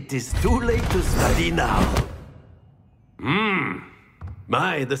afraid it is too late to study now.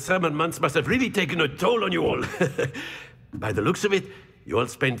 My, the summer months must have really taken a toll on you all. By the looks of it, you all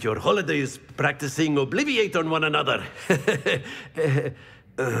spent your holidays practicing Obliviate on one another.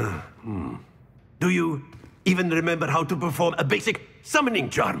 Do you even remember how to perform a basic summoning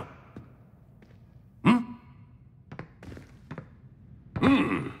charm?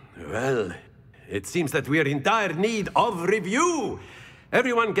 Well, it seems that we are in dire need of review.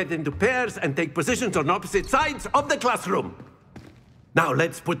 Everyone get into pairs and take positions on opposite sides of the classroom. Now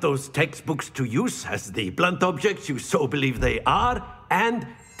let's put those textbooks to use as the blunt objects you so believe they are, and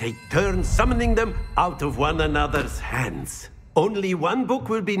take turns summoning them out of one another's hands. Only one book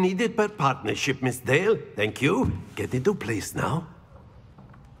will be needed per partnership, Miss Dale. Thank you. Get into place now.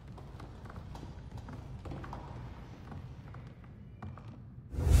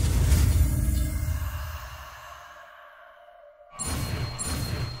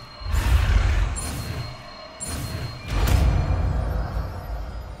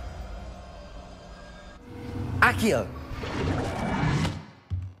 Accio!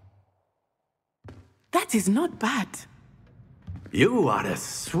 That is not bad. You are a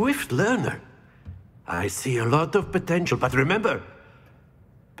swift learner. I see a lot of potential, but remember,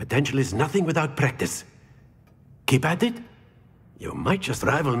 potential is nothing without practice. Keep at it. You might just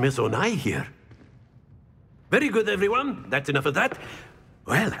rival Miss Onai here. Very good, everyone. That's enough of that.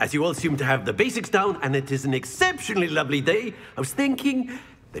 Well, as you all seem to have the basics down, and it is an exceptionally lovely day, I was thinking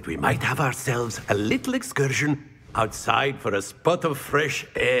that we might have ourselves a little excursion outside for a spot of fresh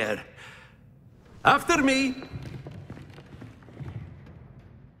air. After me!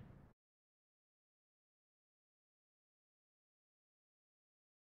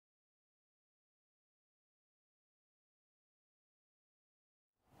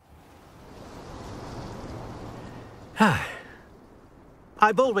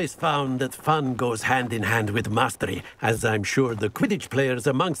 I've always found that fun goes hand in hand with mastery, as I'm sure the Quidditch players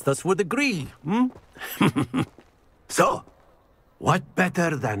amongst us would agree, hmm? So, what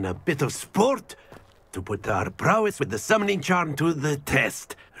better than a bit of sport to put our prowess with the summoning charm to the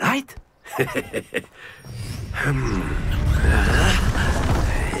test, right?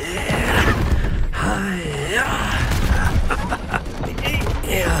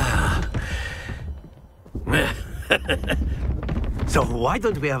 So why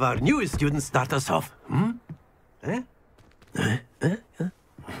don't we have our newest student start us off, hmm?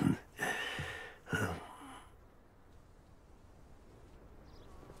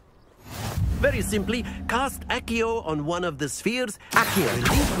 Very simply, cast Accio on one of the spheres. Accio,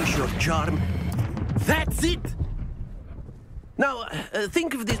 relinquish your charm. That's it! Now,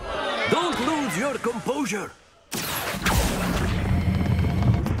 think of this. Don't lose your composure.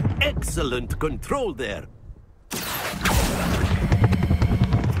 Excellent control there.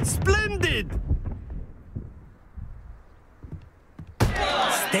 Splendid!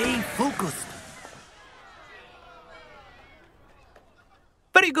 Stay focused.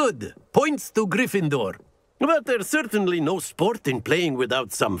 Very good. Points to Gryffindor. But there's certainly no sport in playing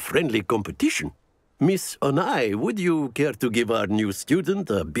without some friendly competition. Miss Onai, would you care to give our new student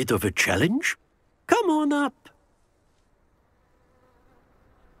a bit of a challenge? Come on up.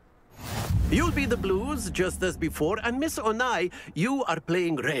 You'll be the blues, just as before, and Miss Onai, you are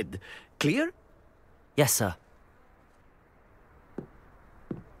playing red. Clear? Yes, sir.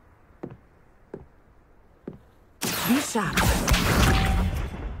 Be sharp.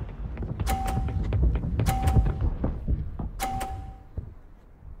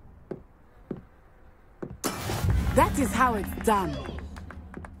 That is how it's done.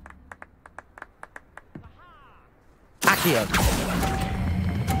 Accio.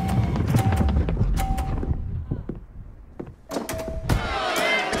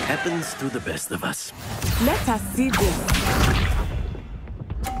 Happens to the best of us. Let us see this.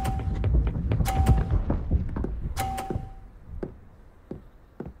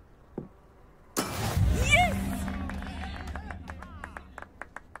 Yes!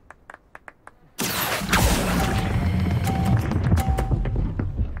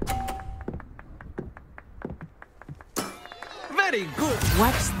 Very good.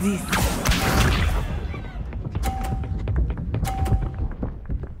 Watch this.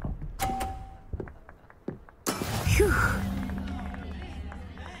 Phew.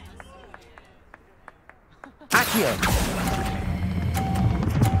 Accio.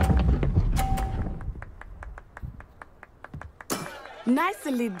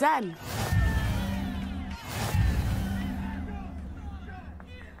 Nicely done.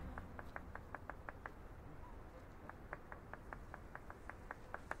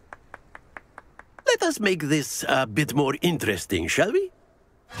 Let us make this a bit more interesting, shall we?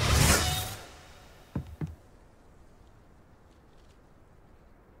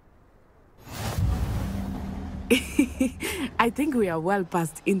 I think we are well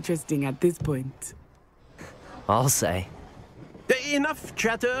past interesting at this point. I'll say. Enough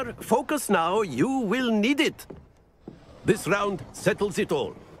chatter. Focus now. You will need it. This round settles it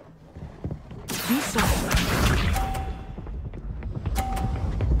all. Be sharp.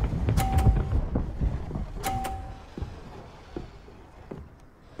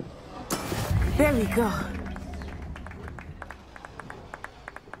 There we go.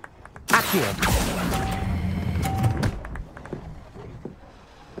 Accio.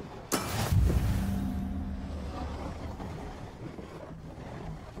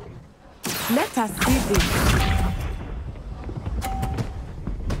 Let us see this.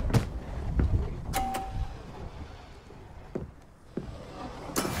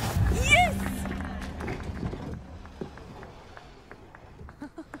 Yes!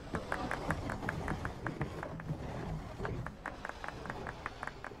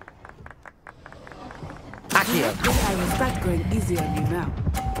 Accio. I think I will start going easy on you now.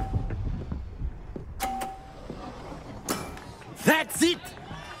 That's it!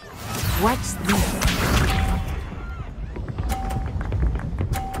 Watch this.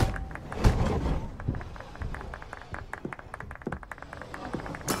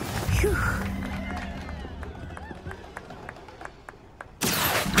 Phew.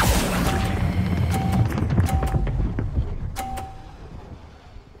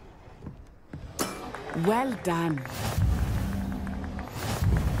 Well done.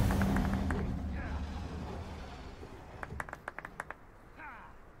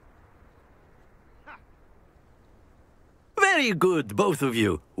 Very good, both of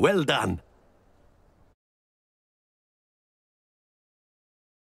you. Well done.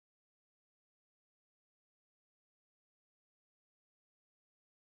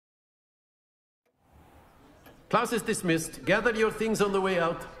 Class is dismissed. Gather your things on the way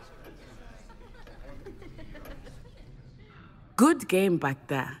out. Good game back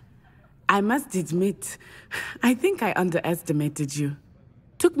there. I must admit, I think I underestimated you.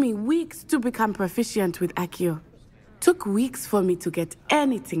 Took me weeks to become proficient with Accio. Took weeks for me to get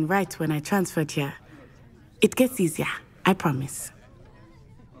anything right when I transferred here. It gets easier, I promise.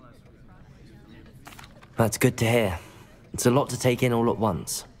 That's good to hear. It's a lot to take in all at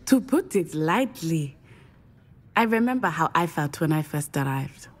once. To put it lightly, I remember how I felt when I first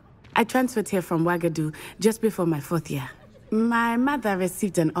arrived. I transferred here from Ouagadougou just before my 4th year. My mother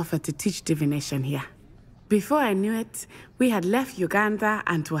received an offer to teach divination here. Before I knew it, we had left Uganda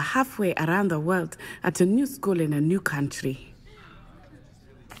and were halfway around the world at a new school in a new country.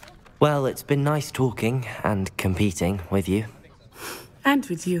 Well, it's been nice talking and competing with you. And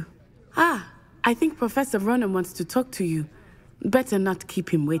with you. I think Professor Ronan wants to talk to you. Better not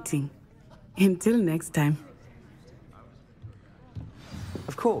keep him waiting. Until next time.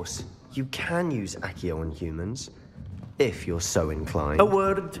 Of course, you can use Accio on humans, if you're so inclined. A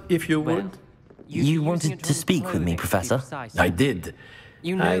word, if you would. You wanted to speak with me, Professor? I did.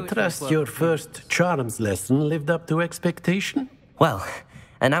 I trust your first charms lesson lived up to expectation? Well,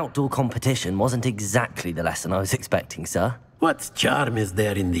 an outdoor competition wasn't exactly the lesson I was expecting, sir. What charm is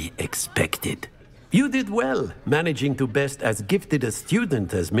there in the expected? You did well, managing to best as gifted a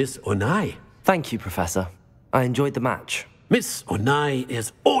student as Miss Onai. Thank you, Professor. I enjoyed the match. Miss Onai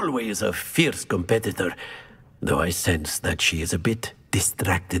is always a fierce competitor, though I sense that she is a bit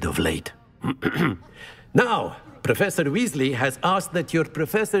distracted of late. Now, Professor Weasley has asked that your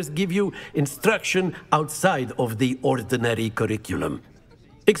professors give you instruction outside of the ordinary curriculum.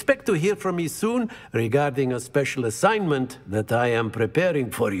 Expect to hear from me soon regarding a special assignment that I am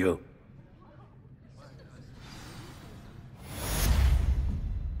preparing for you.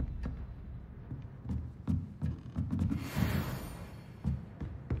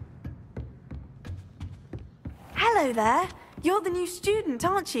 Hello there. You're the new student,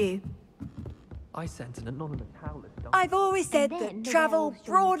 aren't you? I sent an anonymous howler. I've always said that travel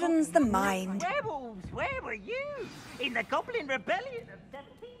broadens the mind. Werewolves, where were you? In the Goblin Rebellion of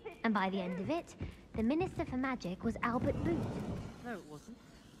 1750. And by the end of it, the Minister for Magic was Albert Boot. No, it wasn't.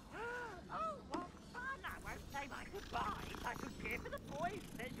 Oh, what fun! I won't say my goodbyes. I could care for the boys.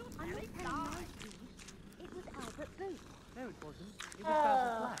 There's your silly die. It was Albert Boot. No, it wasn't. It was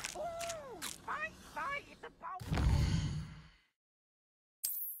Velvet Black. Oh, fight, it's a bolt.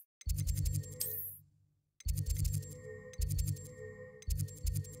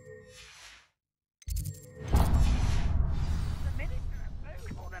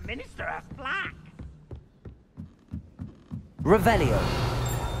 The Minister of Black. Revelio.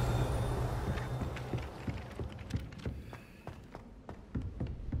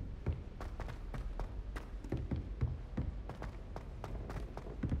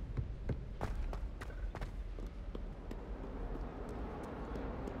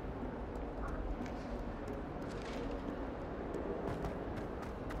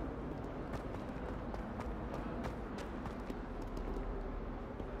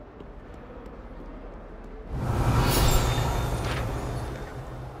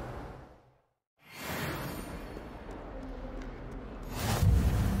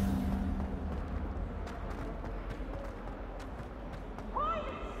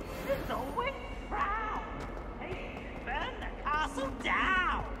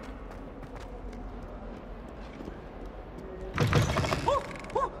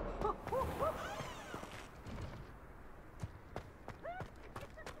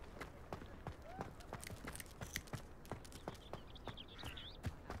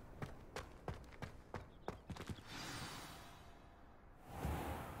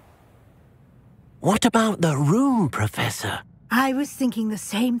 What about the room, Professor? I was thinking the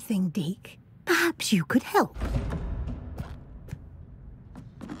same thing, Deke. Perhaps you could help.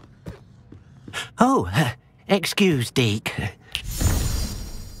 Oh, excuse, Deke.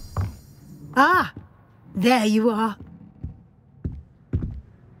 Ah, there you are.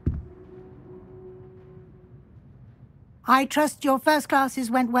 I trust your first classes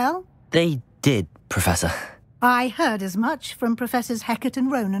went well? They did, Professor. I heard as much from Professors Hecat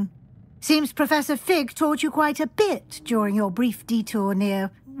and Ronan. Seems Professor Fig taught you quite a bit during your brief detour near...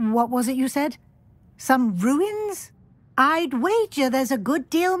 what was it you said? Some ruins? I'd wager there's a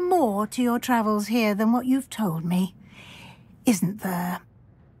good deal more to your travels here than what you've told me. Isn't there?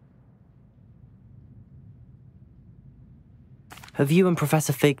 Have you and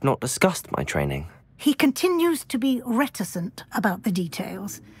Professor Fig not discussed my training? He continues to be reticent about the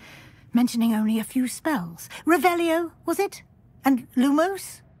details, mentioning only a few spells. Revelio, was it? And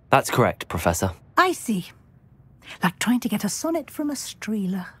Lumos? That's correct, Professor. I see. like trying to get a sonnet from a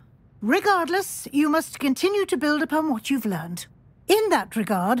streeler. Regardless, you must continue to build upon what you've learned. In that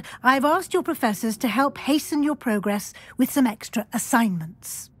regard, I've asked your professors to help hasten your progress with some extra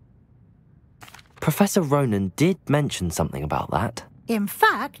assignments. Professor Ronan did mention something about that. In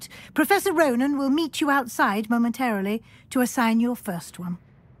fact, Professor Ronan will meet you outside momentarily to assign your first one.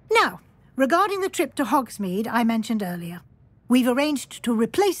 Now, regarding the trip to Hogsmeade I mentioned earlier, we've arranged to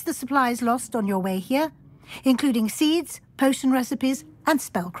replace the supplies lost on your way here, including seeds, potion recipes, and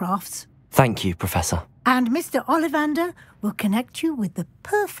spellcrafts. Thank you, Professor. And Mr. Ollivander will connect you with the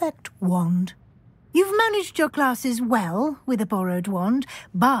perfect wand. You've managed your classes well with a borrowed wand,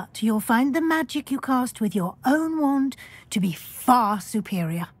 but you'll find the magic you cast with your own wand to be far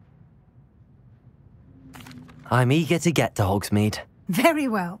superior. I'm eager to get to Hogsmeade. Very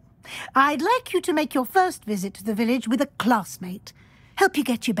well. I'd like you to make your first visit to the village with a classmate. Help you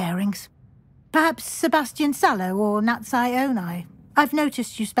get your bearings. Perhaps Sebastian Sallow or Natsai Onai. I've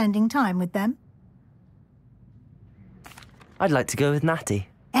noticed you spending time with them. I'd like to go with Natty.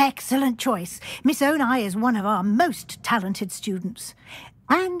 Excellent choice. Miss Onai is one of our most talented students.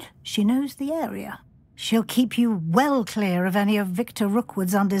 And she knows the area. She'll keep you well clear of any of Victor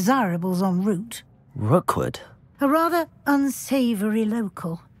Rookwood's undesirables en route. Rookwood? A rather unsavoury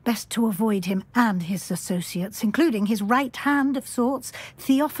local. Best to avoid him and his associates, including his right hand of sorts,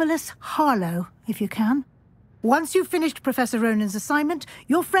 Theophilus Harlow, if you can. Once you've finished Professor Ronan's assignment,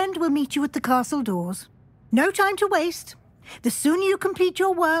 your friend will meet you at the castle doors. No time to waste. The sooner you complete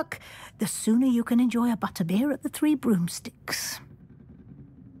your work, the sooner you can enjoy a butterbeer at the Three Broomsticks.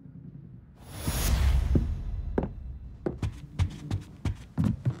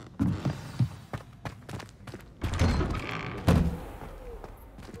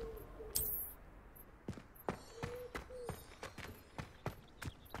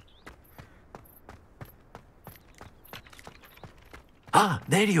 Ah,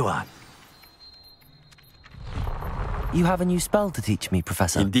 there you are. You have a new spell to teach me,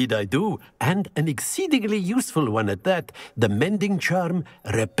 Professor. Indeed I do, and an exceedingly useful one at that. The mending charm,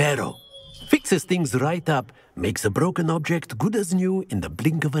 Reparo. Fixes things right up, makes a broken object good as new in the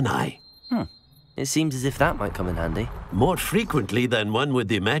blink of an eye. It seems as if that might come in handy. More frequently than one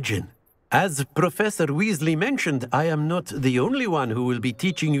would imagine. As Professor Weasley mentioned, I am not the only one who will be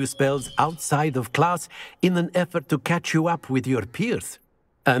teaching you spells outside of class in an effort to catch you up with your peers.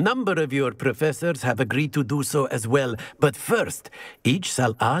 A number of your professors have agreed to do so as well, but first, each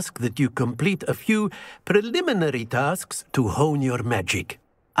shall ask that you complete a few preliminary tasks to hone your magic.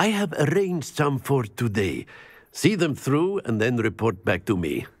 I have arranged some for today. See them through and then report back to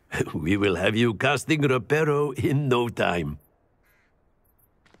me. We will have you casting Reparo in no time.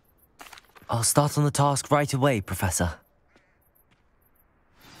 I'll start on the task right away, Professor.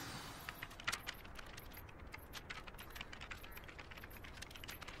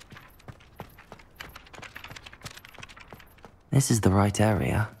 This is the right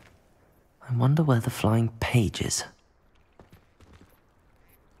area. I wonder where the flying page is.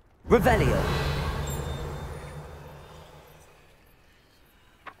 Revelio!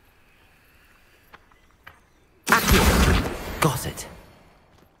 Accio! Got it.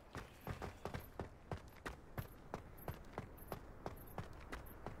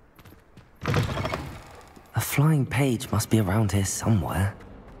 A flying page must be around here somewhere.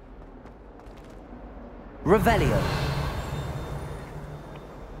 Revelio!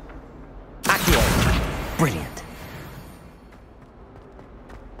 Accio! Brilliant.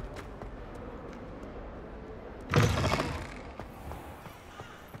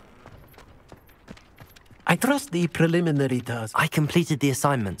 I trust the preliminary task. I completed the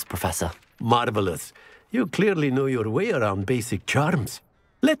assignments, Professor. Marvelous. You clearly know your way around basic charms.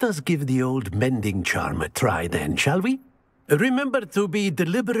 Let us give the old mending charm a try then, shall we? Remember to be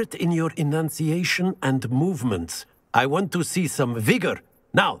deliberate in your enunciation and movements. I want to see some vigor.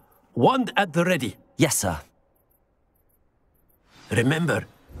 Now, wand at the ready. Yes, sir. Remember,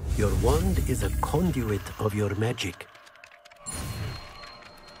 your wand is a conduit of your magic.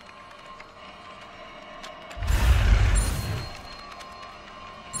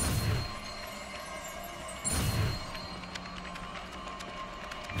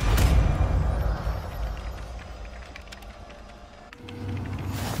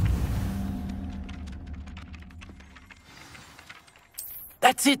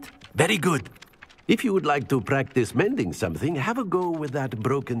 That's it. Very good. If you would like to practice mending something, have a go with that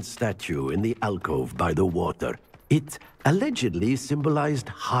broken statue in the alcove by the water. It allegedly symbolized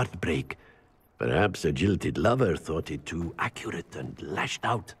heartbreak. Perhaps a jilted lover thought it too accurate and lashed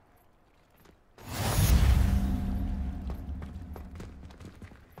out.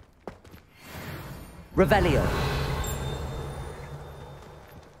 Revelio.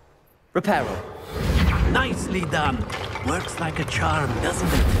 Reparo. Nicely done. Works like a charm, doesn't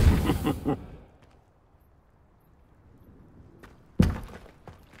it?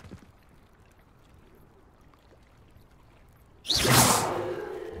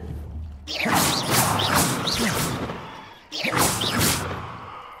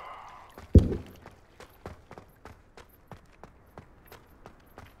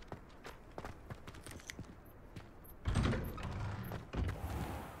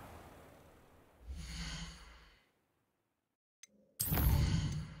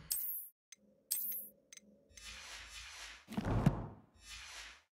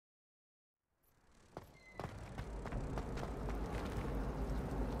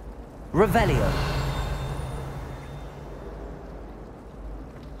 Revelio.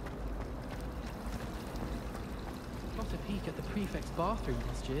 Got a peek at the prefect's bathroom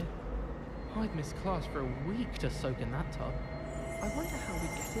last year. I'd missed class for a week to soak in that tub. I wonder how we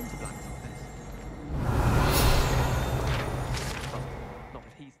get into Black's office. Well, not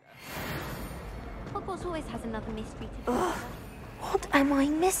if he's there. Hogwarts always has another mystery to do. What am I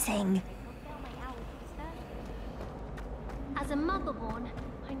missing? As a motherborn,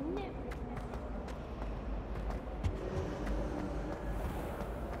 I knew.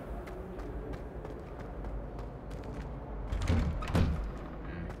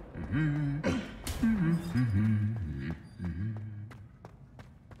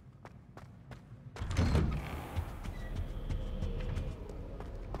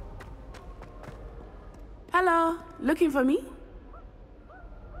 Hello, looking for me?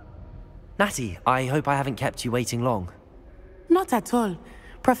 Natty, I hope I haven't kept you waiting long. Not at all.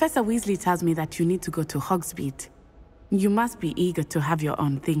 Professor Weasley tells me that you need to go to Hogsmeade. You must be eager to have your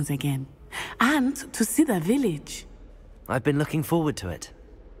own things again. And to see the village. I've been looking forward to it.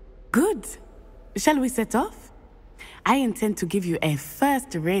 Good. Shall we set off? I intend to give you a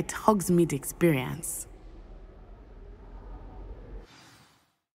first-rate Hogsmeade experience.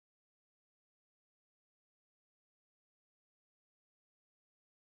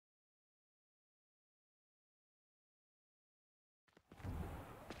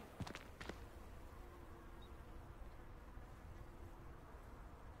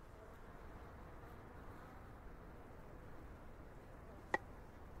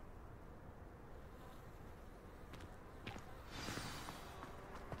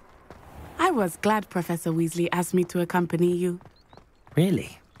 I was glad Professor Weasley asked me to accompany you.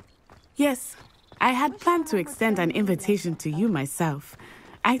 Really? Yes. I had planned to extend an invitation to you myself.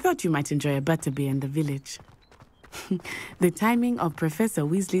 I thought you might enjoy a butterbeer in the village. The timing of Professor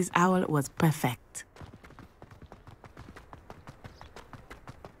Weasley's owl was perfect.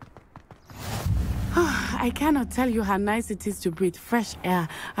 I cannot tell you how nice it is to breathe fresh air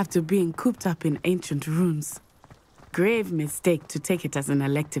after being cooped up in ancient rooms. Grave mistake to take it as an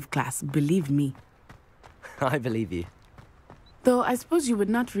elective class, believe me. I believe you. Though I suppose you would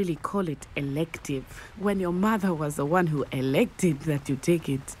not really call it elective when your mother was the one who elected that you take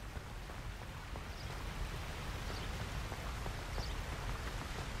it.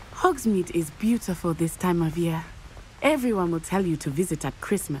 Hogsmeade is beautiful this time of year. Everyone will tell you to visit at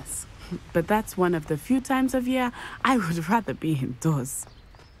Christmas. But that's one of the few times of year I would rather be indoors.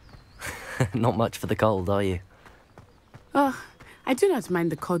 Not much for the cold, are you? Oh, I do not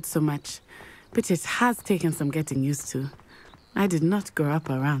mind the cold so much, but it has taken some getting used to. I did not grow up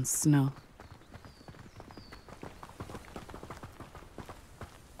around snow.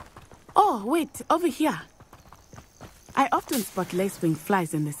 Oh, wait, over here. I often spot lacewing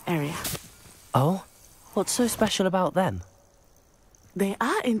flies in this area. Oh? What's so special about them? They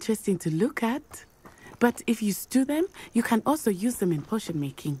are interesting to look at, but if you stew them, you can also use them in potion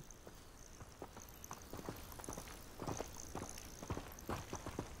making.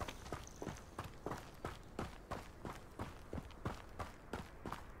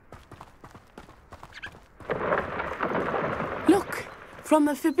 Look, from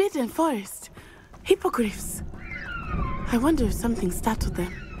the Forbidden Forest, hippogriffs. I wonder if something startled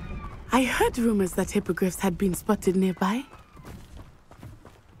them. I heard rumors that hippogriffs had been spotted nearby.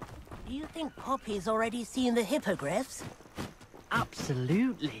 Do you think Poppy's already seen the hippogriffs?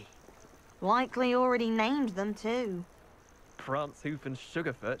 Absolutely. Likely already named them too. Prance, Hoof and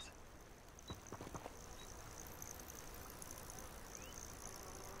Sugarfoot.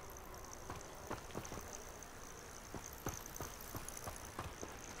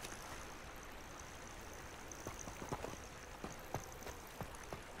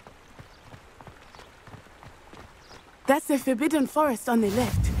 That's the Forbidden Forest on the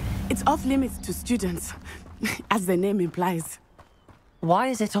left. It's off limits to students, as the name implies. Why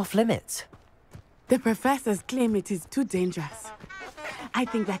is it off limits? The professors claim it is too dangerous. I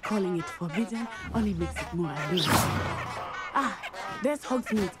think that calling it forbidden only makes it more alluring. Ah, there's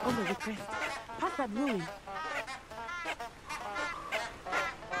Hogsmeade over the crest. Past that ruin.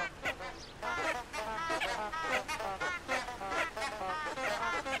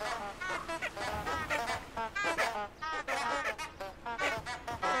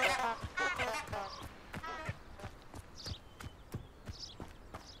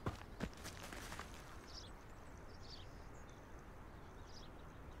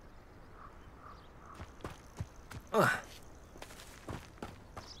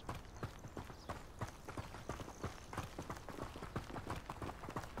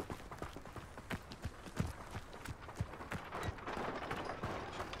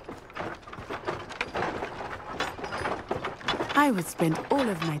 I would spend all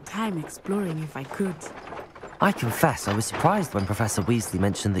of my time exploring if I could. I confess I was surprised when Professor Weasley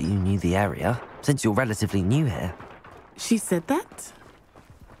mentioned that you knew the area, since you're relatively new here. She said that?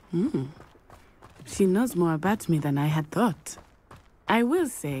 She knows more about me than I had thought. I will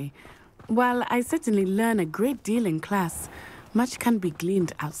say, while I certainly learn a great deal in class, much can be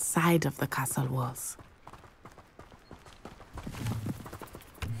gleaned outside of the castle walls.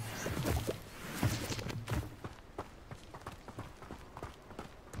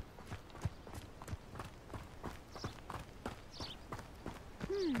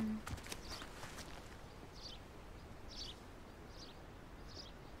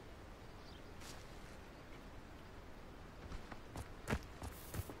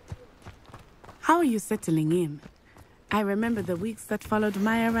 How are you settling in? I remember the weeks that followed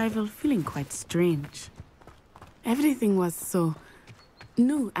my arrival feeling quite strange. Everything was so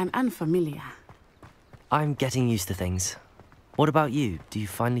new and unfamiliar. I'm getting used to things. What about you? Do you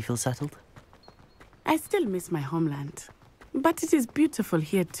finally feel settled? I still miss my homeland, but it is beautiful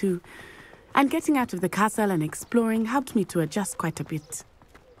here too. And getting out of the castle and exploring helped me to adjust quite a bit.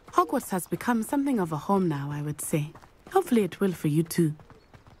 Hogwarts has become something of a home now, I would say. Hopefully it will for you too.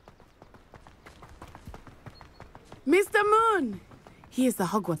 Mr. Moon! He is the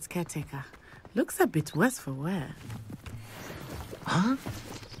Hogwarts caretaker. Looks a bit worse for wear. Huh?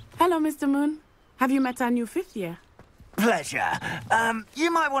 Hello, Mr. Moon. Have you met our new 5th year? Pleasure.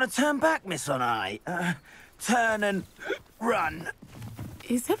 You might want to turn back, Miss On Eye. Turn and run.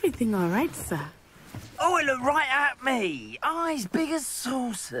 Is everything all right, sir? Oh, it looked right at me. Eyes big as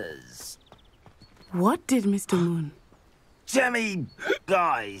saucers. What did Mr. Moon? Jemmy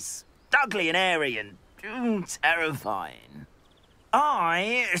guys. Ugly and airy and terrifying.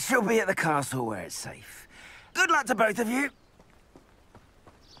 I shall be at the castle where it's safe. Good luck to both of you.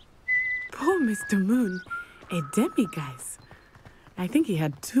 Poor Mr. Moon. A demiguise. I think he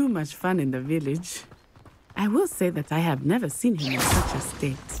had too much fun in the village. I will say that I have never seen him in such a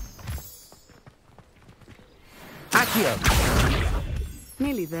state. Accio!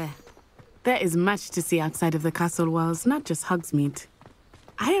 Nearly there. There is much to see outside of the castle walls, not just Hogsmeade.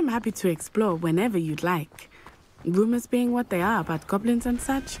 I am happy to explore whenever you'd like. Rumors being what they are about goblins and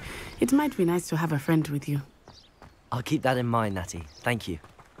such, it might be nice to have a friend with you. I'll keep that in mind, Natty. Thank you.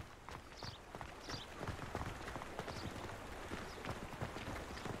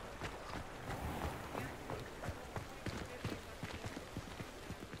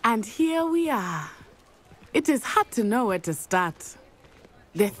 And here we are. It is hard to know where to start.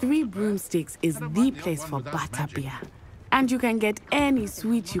 The Three Broomsticks is the place for butterbeer. And you can get any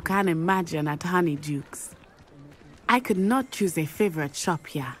sweet you can imagine at Honeydukes. I could not choose a favorite shop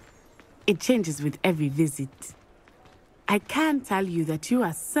here. It changes with every visit. I can tell you that you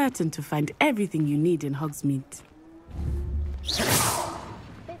are certain to find everything you need in Hogsmeade.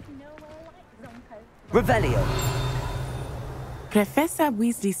 Revelio! Professor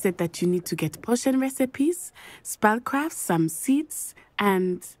Weasley said that you need to get potion recipes, spellcrafts, some seeds,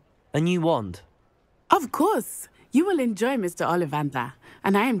 and... a new wand. Of course! You will enjoy Mr. Ollivander,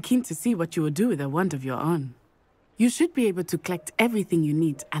 and I am keen to see what you will do with a wand of your own. You should be able to collect everything you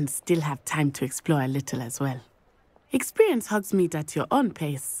need and still have time to explore a little as well. Experience Hogsmeade at your own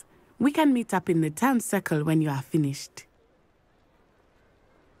pace. We can meet up in the town circle when you are finished.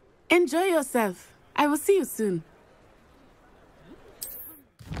 Enjoy yourself. I will see you soon.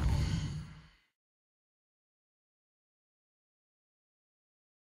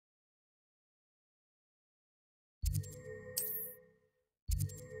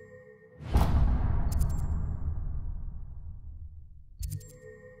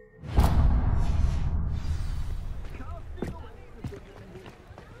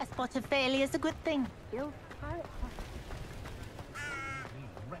 A spot of failure is a good thing.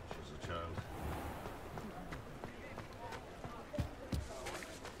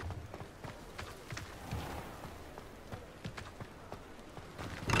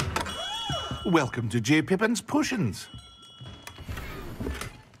 Welcome to J. Pippin's Potions.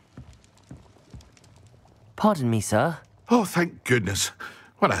 Pardon me, sir. Oh, thank goodness.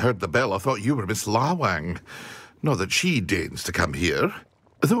 When I heard the bell, I thought you were Miss Lawang. Not that she deigns to come here.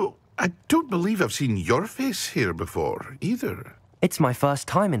 Though, I don't believe I've seen your face here before, either. It's my first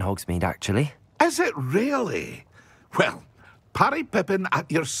time in Hogsmeade, actually. Is it really? Well, Parry Pippin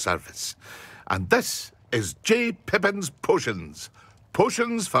at your service. And this is J. Pippin's Potions.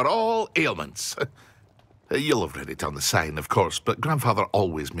 Potions for all ailments. You'll have read it on the sign, of course, but Grandfather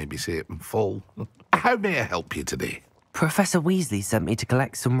always made me say it in full. How may I help you today? Professor Weasley sent me to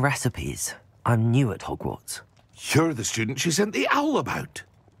collect some recipes. I'm new at Hogwarts. You're the student she sent the owl about.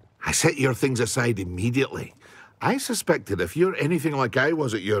 I set your things aside immediately. I suspected if you're anything like I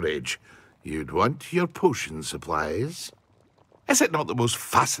was at your age, you'd want your potion supplies. Is it not the most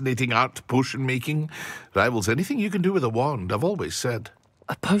fascinating art, potion making? Rivals anything you can do with a wand, I've always said.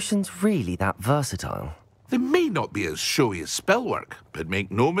 Are potions really that versatile? They may not be as showy as spellwork, but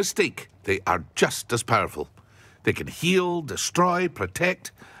make no mistake, they are just as powerful. They can heal, destroy,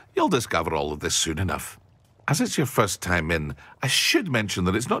 protect. You'll discover all of this soon enough. As it's your first time in, I should mention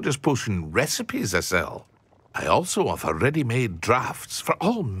that it's not just potion recipes I sell. I also offer ready-made drafts for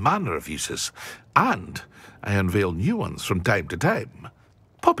all manner of uses, and I unveil new ones from time to time.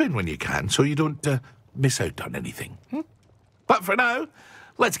 Pop in when you can so you don't miss out on anything. But for now,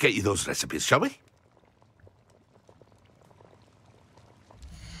 let's get you those recipes, shall we?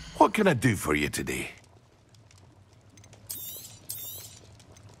 What can I do for you today?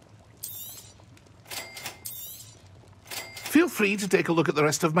 Feel free to take a look at the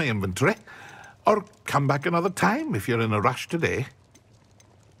rest of my inventory, or come back another time if you're in a rush today.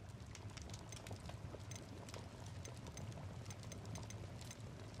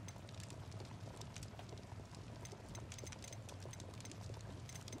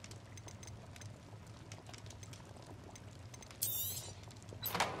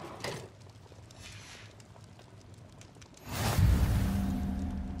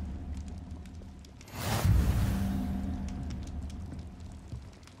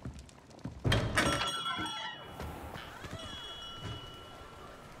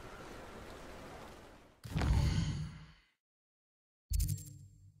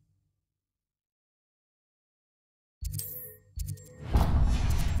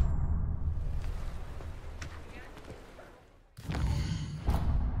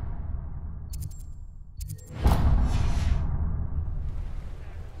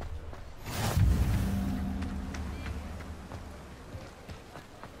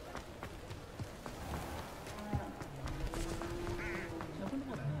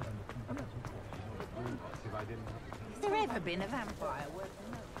 Has there ever been a vampire working?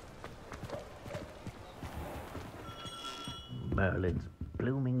 Merlin's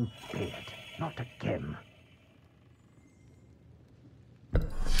blooming beard. Not again.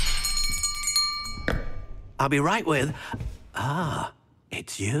 I'll be right with... Ah,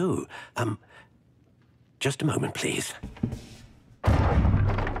 it's you. Just a moment, please.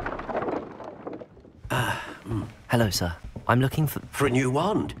 Hello, sir. I'm looking for... For a new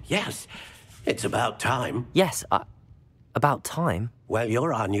wand, yes. It's about time. Yes, about time? Well,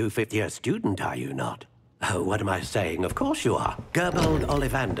 you're our new fifth-year student, are you not? Oh, what am I saying? Of course you are. Gerbold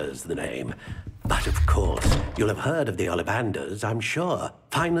Ollivander's the name. But of course, you'll have heard of the Ollivanders, I'm sure.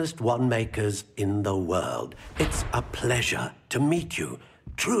 Finest wand makers in the world. It's a pleasure to meet you,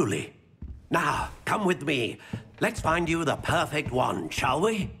 truly. Now, come with me. Let's find you the perfect wand, shall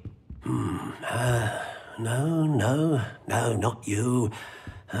we? No, not you.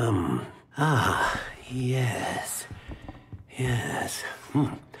 Yes.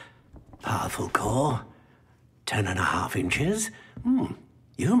 Powerful core. 10.5 inches.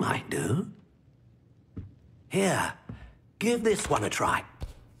 You might do. Here, give this one a try.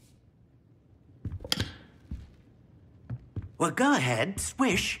 Well, go ahead,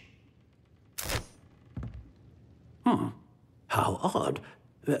 swish. How odd.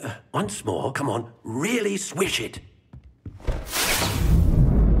 Once more, come on, really swish it.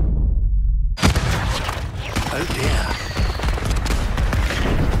 Oh dear.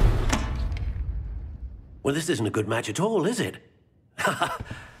 Well, this isn't a good match at all, is it?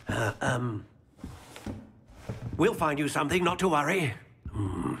 We'll find you something, not to worry.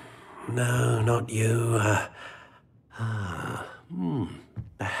 No, not you.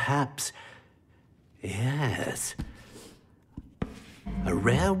 Perhaps... Yes. A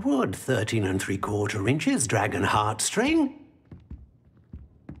rare wood, 13 3/4 inches, dragon heartstring.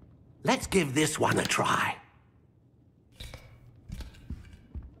 Let's give this one a try.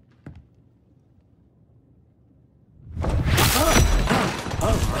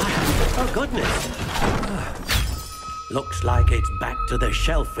 Oh, goodness. Looks like it's back to the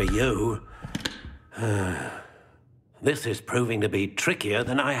shelf for you. This is proving to be trickier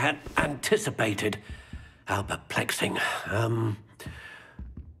than I had anticipated. How perplexing.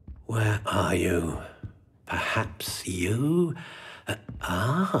 Where are you? Perhaps you?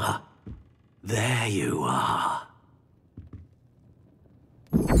 There you are.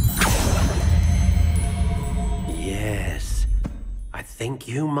 Yes, I think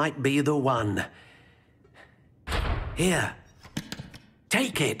you might be the one. Here,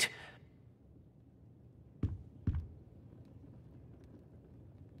 take it.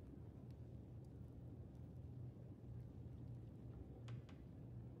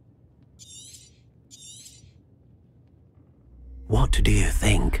 What do you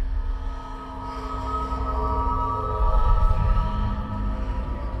think?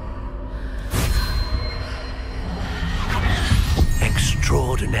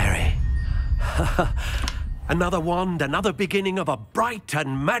 Extraordinary. Another wand, another beginning of a bright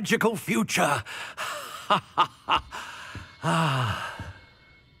and magical future.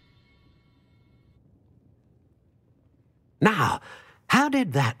 Now, how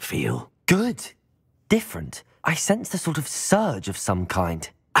did that feel? Good. Different. I sensed a sort of surge of some kind.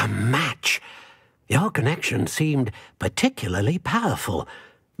 A match. Your connection seemed particularly powerful.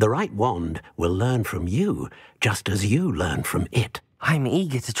 The right wand will learn from you, just as you learn from it. I'm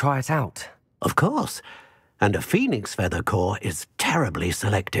eager to try it out. Of course. And a phoenix feather core is terribly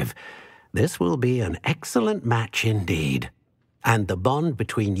selective. This will be an excellent match indeed. And the bond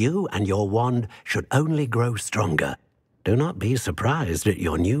between you and your wand should only grow stronger. Do not be surprised at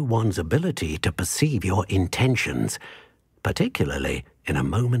your new wand's ability to perceive your intentions, particularly in a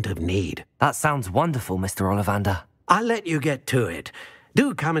moment of need. That sounds wonderful, Mr. Ollivander. I'll let you get to it.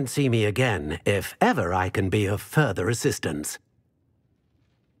 Do come and see me again if ever I can be of further assistance.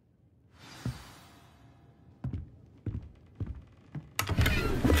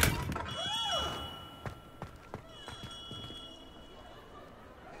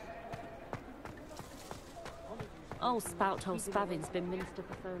 Old Spout-hole Spavin's been minister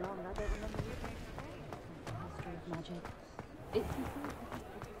for so long, I don't remember the history of magic. It's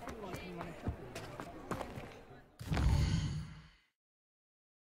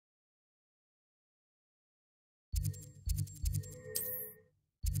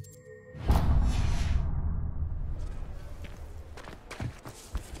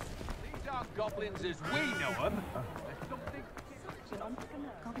These aren't goblins as we know them.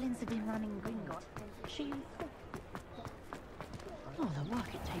 Goblins have been running Gringotts. oh, the work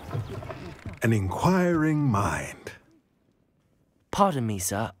it takes to keep An inquiring mind. Pardon me,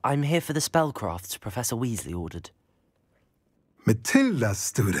 sir. I'm here for the spellcrafts Professor Weasley ordered. Matilda's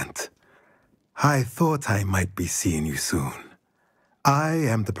student. I thought I might be seeing you soon. I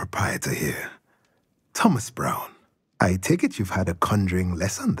am the proprietor here, Thomas Brown. I take it you've had a conjuring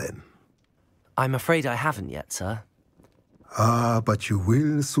lesson then? I'm afraid I haven't yet, sir. Ah, but you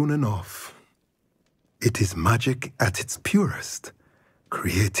will soon enough. It is magic at its purest,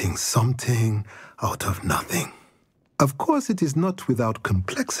 creating something out of nothing. Of course, it is not without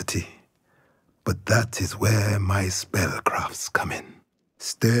complexity, but that is where my spellcrafts come in.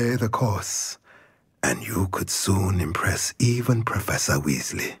 Stay the course, and you could soon impress even Professor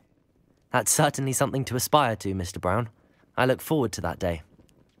Weasley. That's certainly something to aspire to, Mr. Brown. I look forward to that day.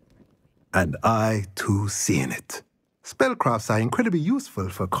 And I, too, seeing it. Spellcrafts are incredibly useful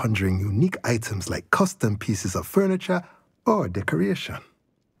for conjuring unique items like custom pieces of furniture or decoration.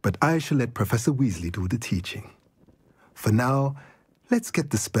 But I shall let Professor Weasley do the teaching. For now, let's get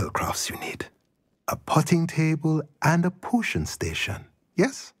the spellcrafts you need. A potting table and a potion station,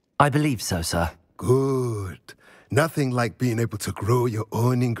 yes? I believe so, sir. Good. Nothing like being able to grow your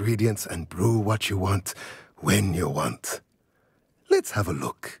own ingredients and brew what you want when you want. Let's have a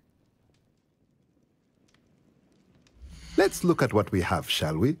look. Let's look at what we have,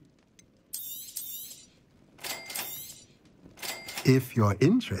 shall we? If you're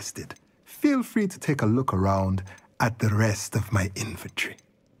interested, feel free to take a look around at the rest of my inventory.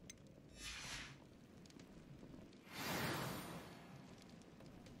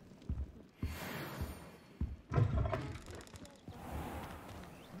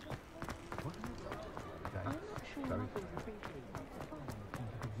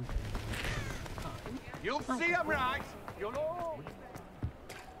 You'll see them right. You'll all...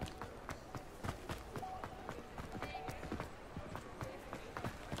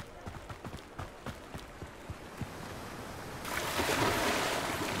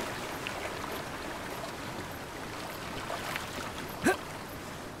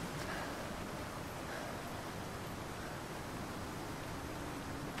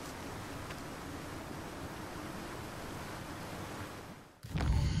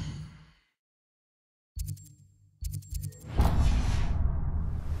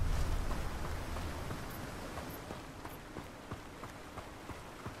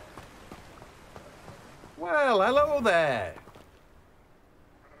 Well, hello there.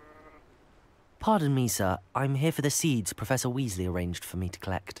 Pardon me, sir. I'm here for the seeds Professor Weasley arranged for me to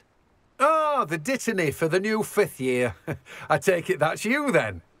collect. Ah, the dittany for the new 5th year. I take it that's you,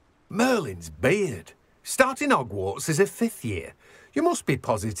 then. Merlin's beard. Starting Hogwarts as a 5th year. You must be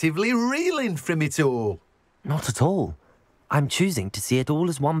positively reeling from it all. Not at all. I'm choosing to see it all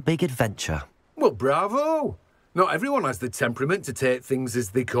as one big adventure. Well, bravo. Not everyone has the temperament to take things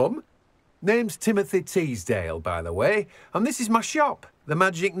as they come. Name's Timothy Teasdale, by the way, and this is my shop, the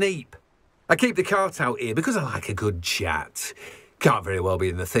Magic Neep. I keep the cart out here because I like a good chat. Can't very well be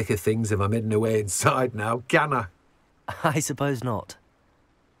in the thick of things if I'm hidden away inside now, can I? I suppose not.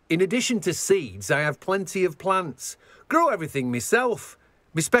 In addition to seeds, I have plenty of plants. Grow everything myself.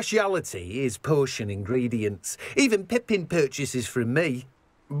 My speciality is potion ingredients. Even Pippin purchases from me.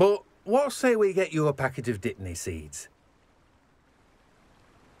 But what say we get you a packet of Dittany seeds?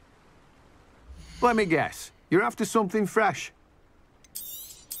 Let me guess. You're after something fresh.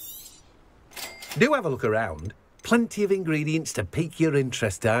 Do have a look around. Plenty of ingredients to pique your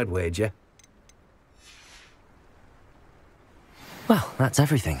interest, I'd wager. Well, that's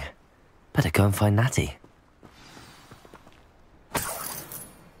everything. Better go and find Natty.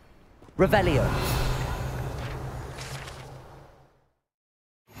 Revelio.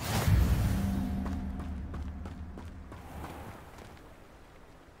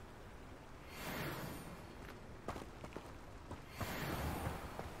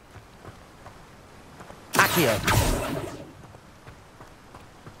 Accio.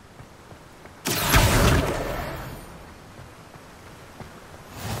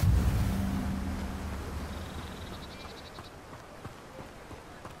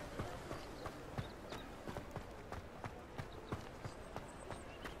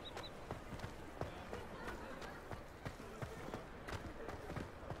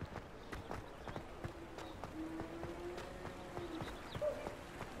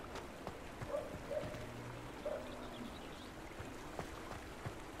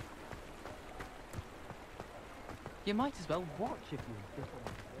 You might as well watch if you...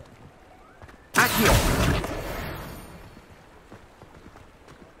 Accio!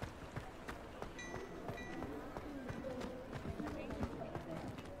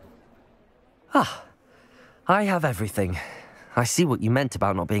 Ah, I have everything. I see what you meant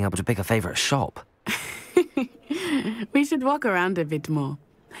about not being able to pick a favourite shop. We should walk around a bit more.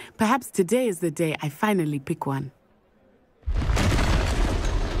 Perhaps today is the day I finally pick one.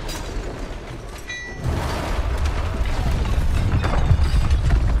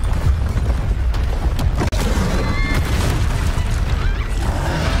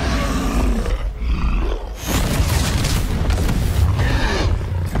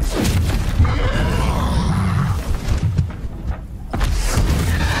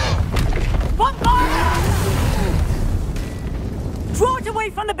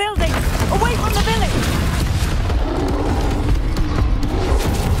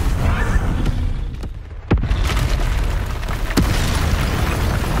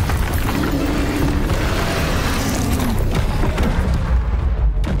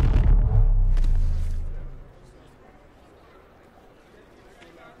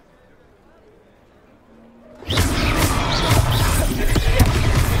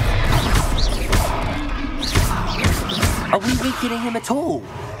 Are we weakening him at all?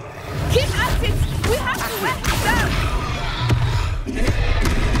 Keep at it! We have to wear him down!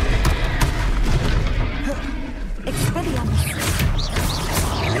 Expelliarmus.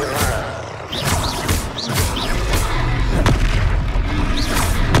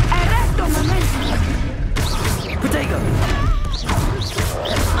 Arresto momento! Protego!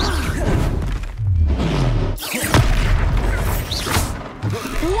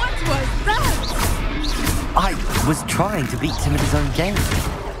 What was that? I was trying to beat him at his own game.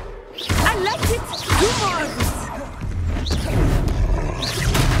 I like it! Do more of it!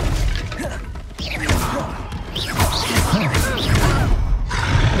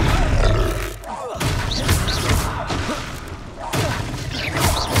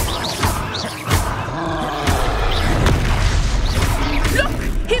 Look!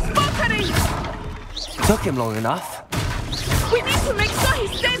 He's faltering! Took him long enough. We need to make sure he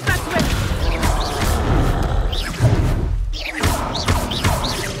stays that way!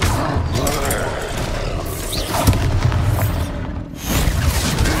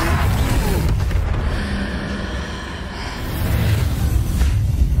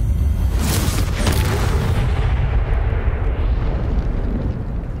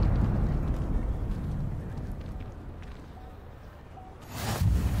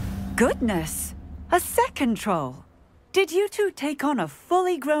 Goodness! A second troll! Did you two take on a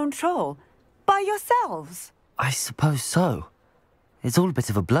fully grown troll? By yourselves? I suppose so. It's all a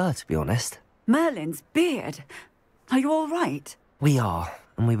bit of a blur, to be honest. Merlin's beard. Are you all right? We are,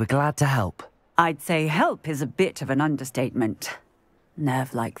 and we were glad to help. I'd say help is a bit of an understatement.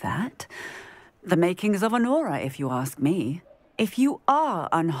 Nerve like that. The makings of an aura, if you ask me. If you are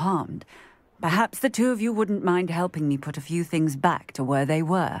unharmed, perhaps the two of you wouldn't mind helping me put a few things back to where they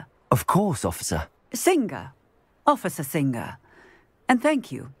were. Of course, officer. Singer. Officer Singer. And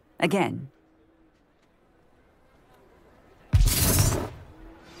thank you, again.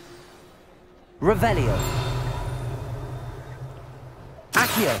 Revelio.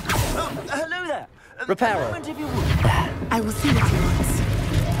 Accio. Oh, hello there. Reparo. A moment if you would. I will see what he wants.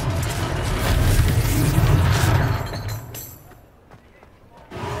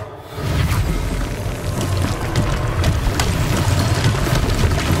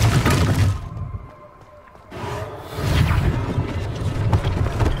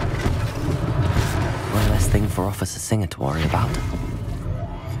 One less thing for Officer Singer to worry about.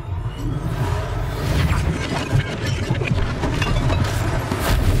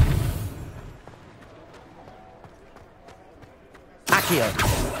 Accio.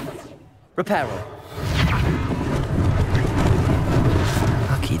 Reparo.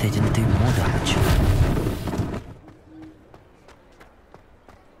 Lucky they didn't do more damage.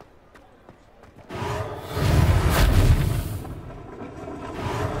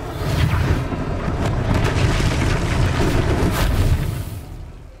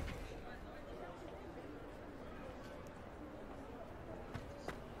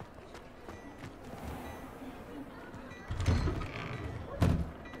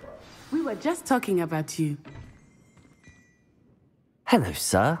 We were just talking about you. Hello,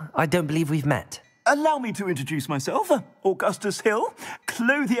 sir. I don't believe we've met. Allow me to introduce myself, Augustus Hill,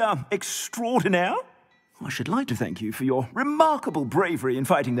 clothier extraordinaire. I should like to thank you for your remarkable bravery in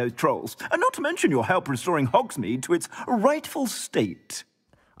fighting those trolls, and not to mention your help restoring Hogsmeade to its rightful state.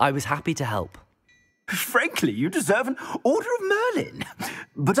 I was happy to help. Frankly, you deserve an Order of Merlin.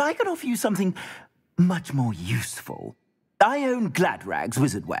 But I can offer you something much more useful. I own Gladrag's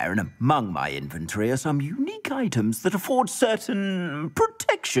wizardware, and among my inventory are some unique items that afford certain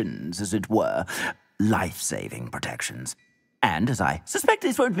protections, as it were. Life-saving protections. And as I suspect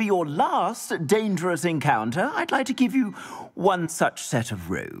this won't be your last dangerous encounter, I'd like to give you one such set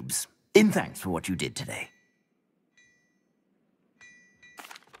of robes, in thanks for what you did today.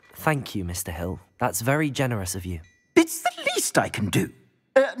 Thank you, Mr. Hill. That's very generous of you. It's the least I can do.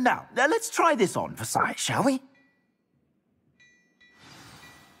 Now, let's try this on for size, shall we?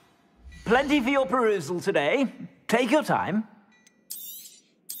 Plenty for your perusal today. Take your time.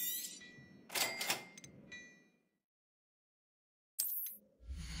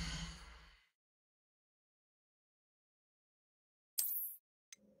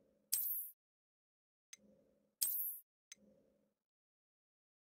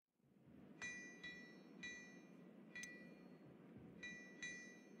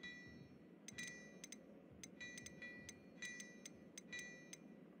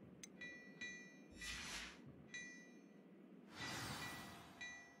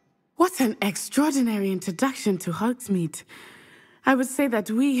 What an extraordinary introduction to Hogsmeade. I would say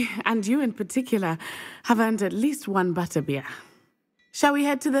that we, and you in particular, have earned at least one butterbeer. Shall we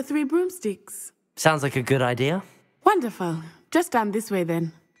head to the Three Broomsticks? Sounds like a good idea. Wonderful. Just down this way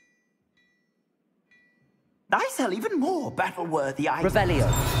then. I sell even more battle-worthy items. Revelio.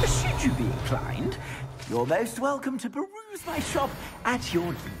 Should you be inclined, you're most welcome to peruse my shop at your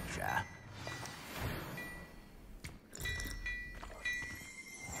leisure.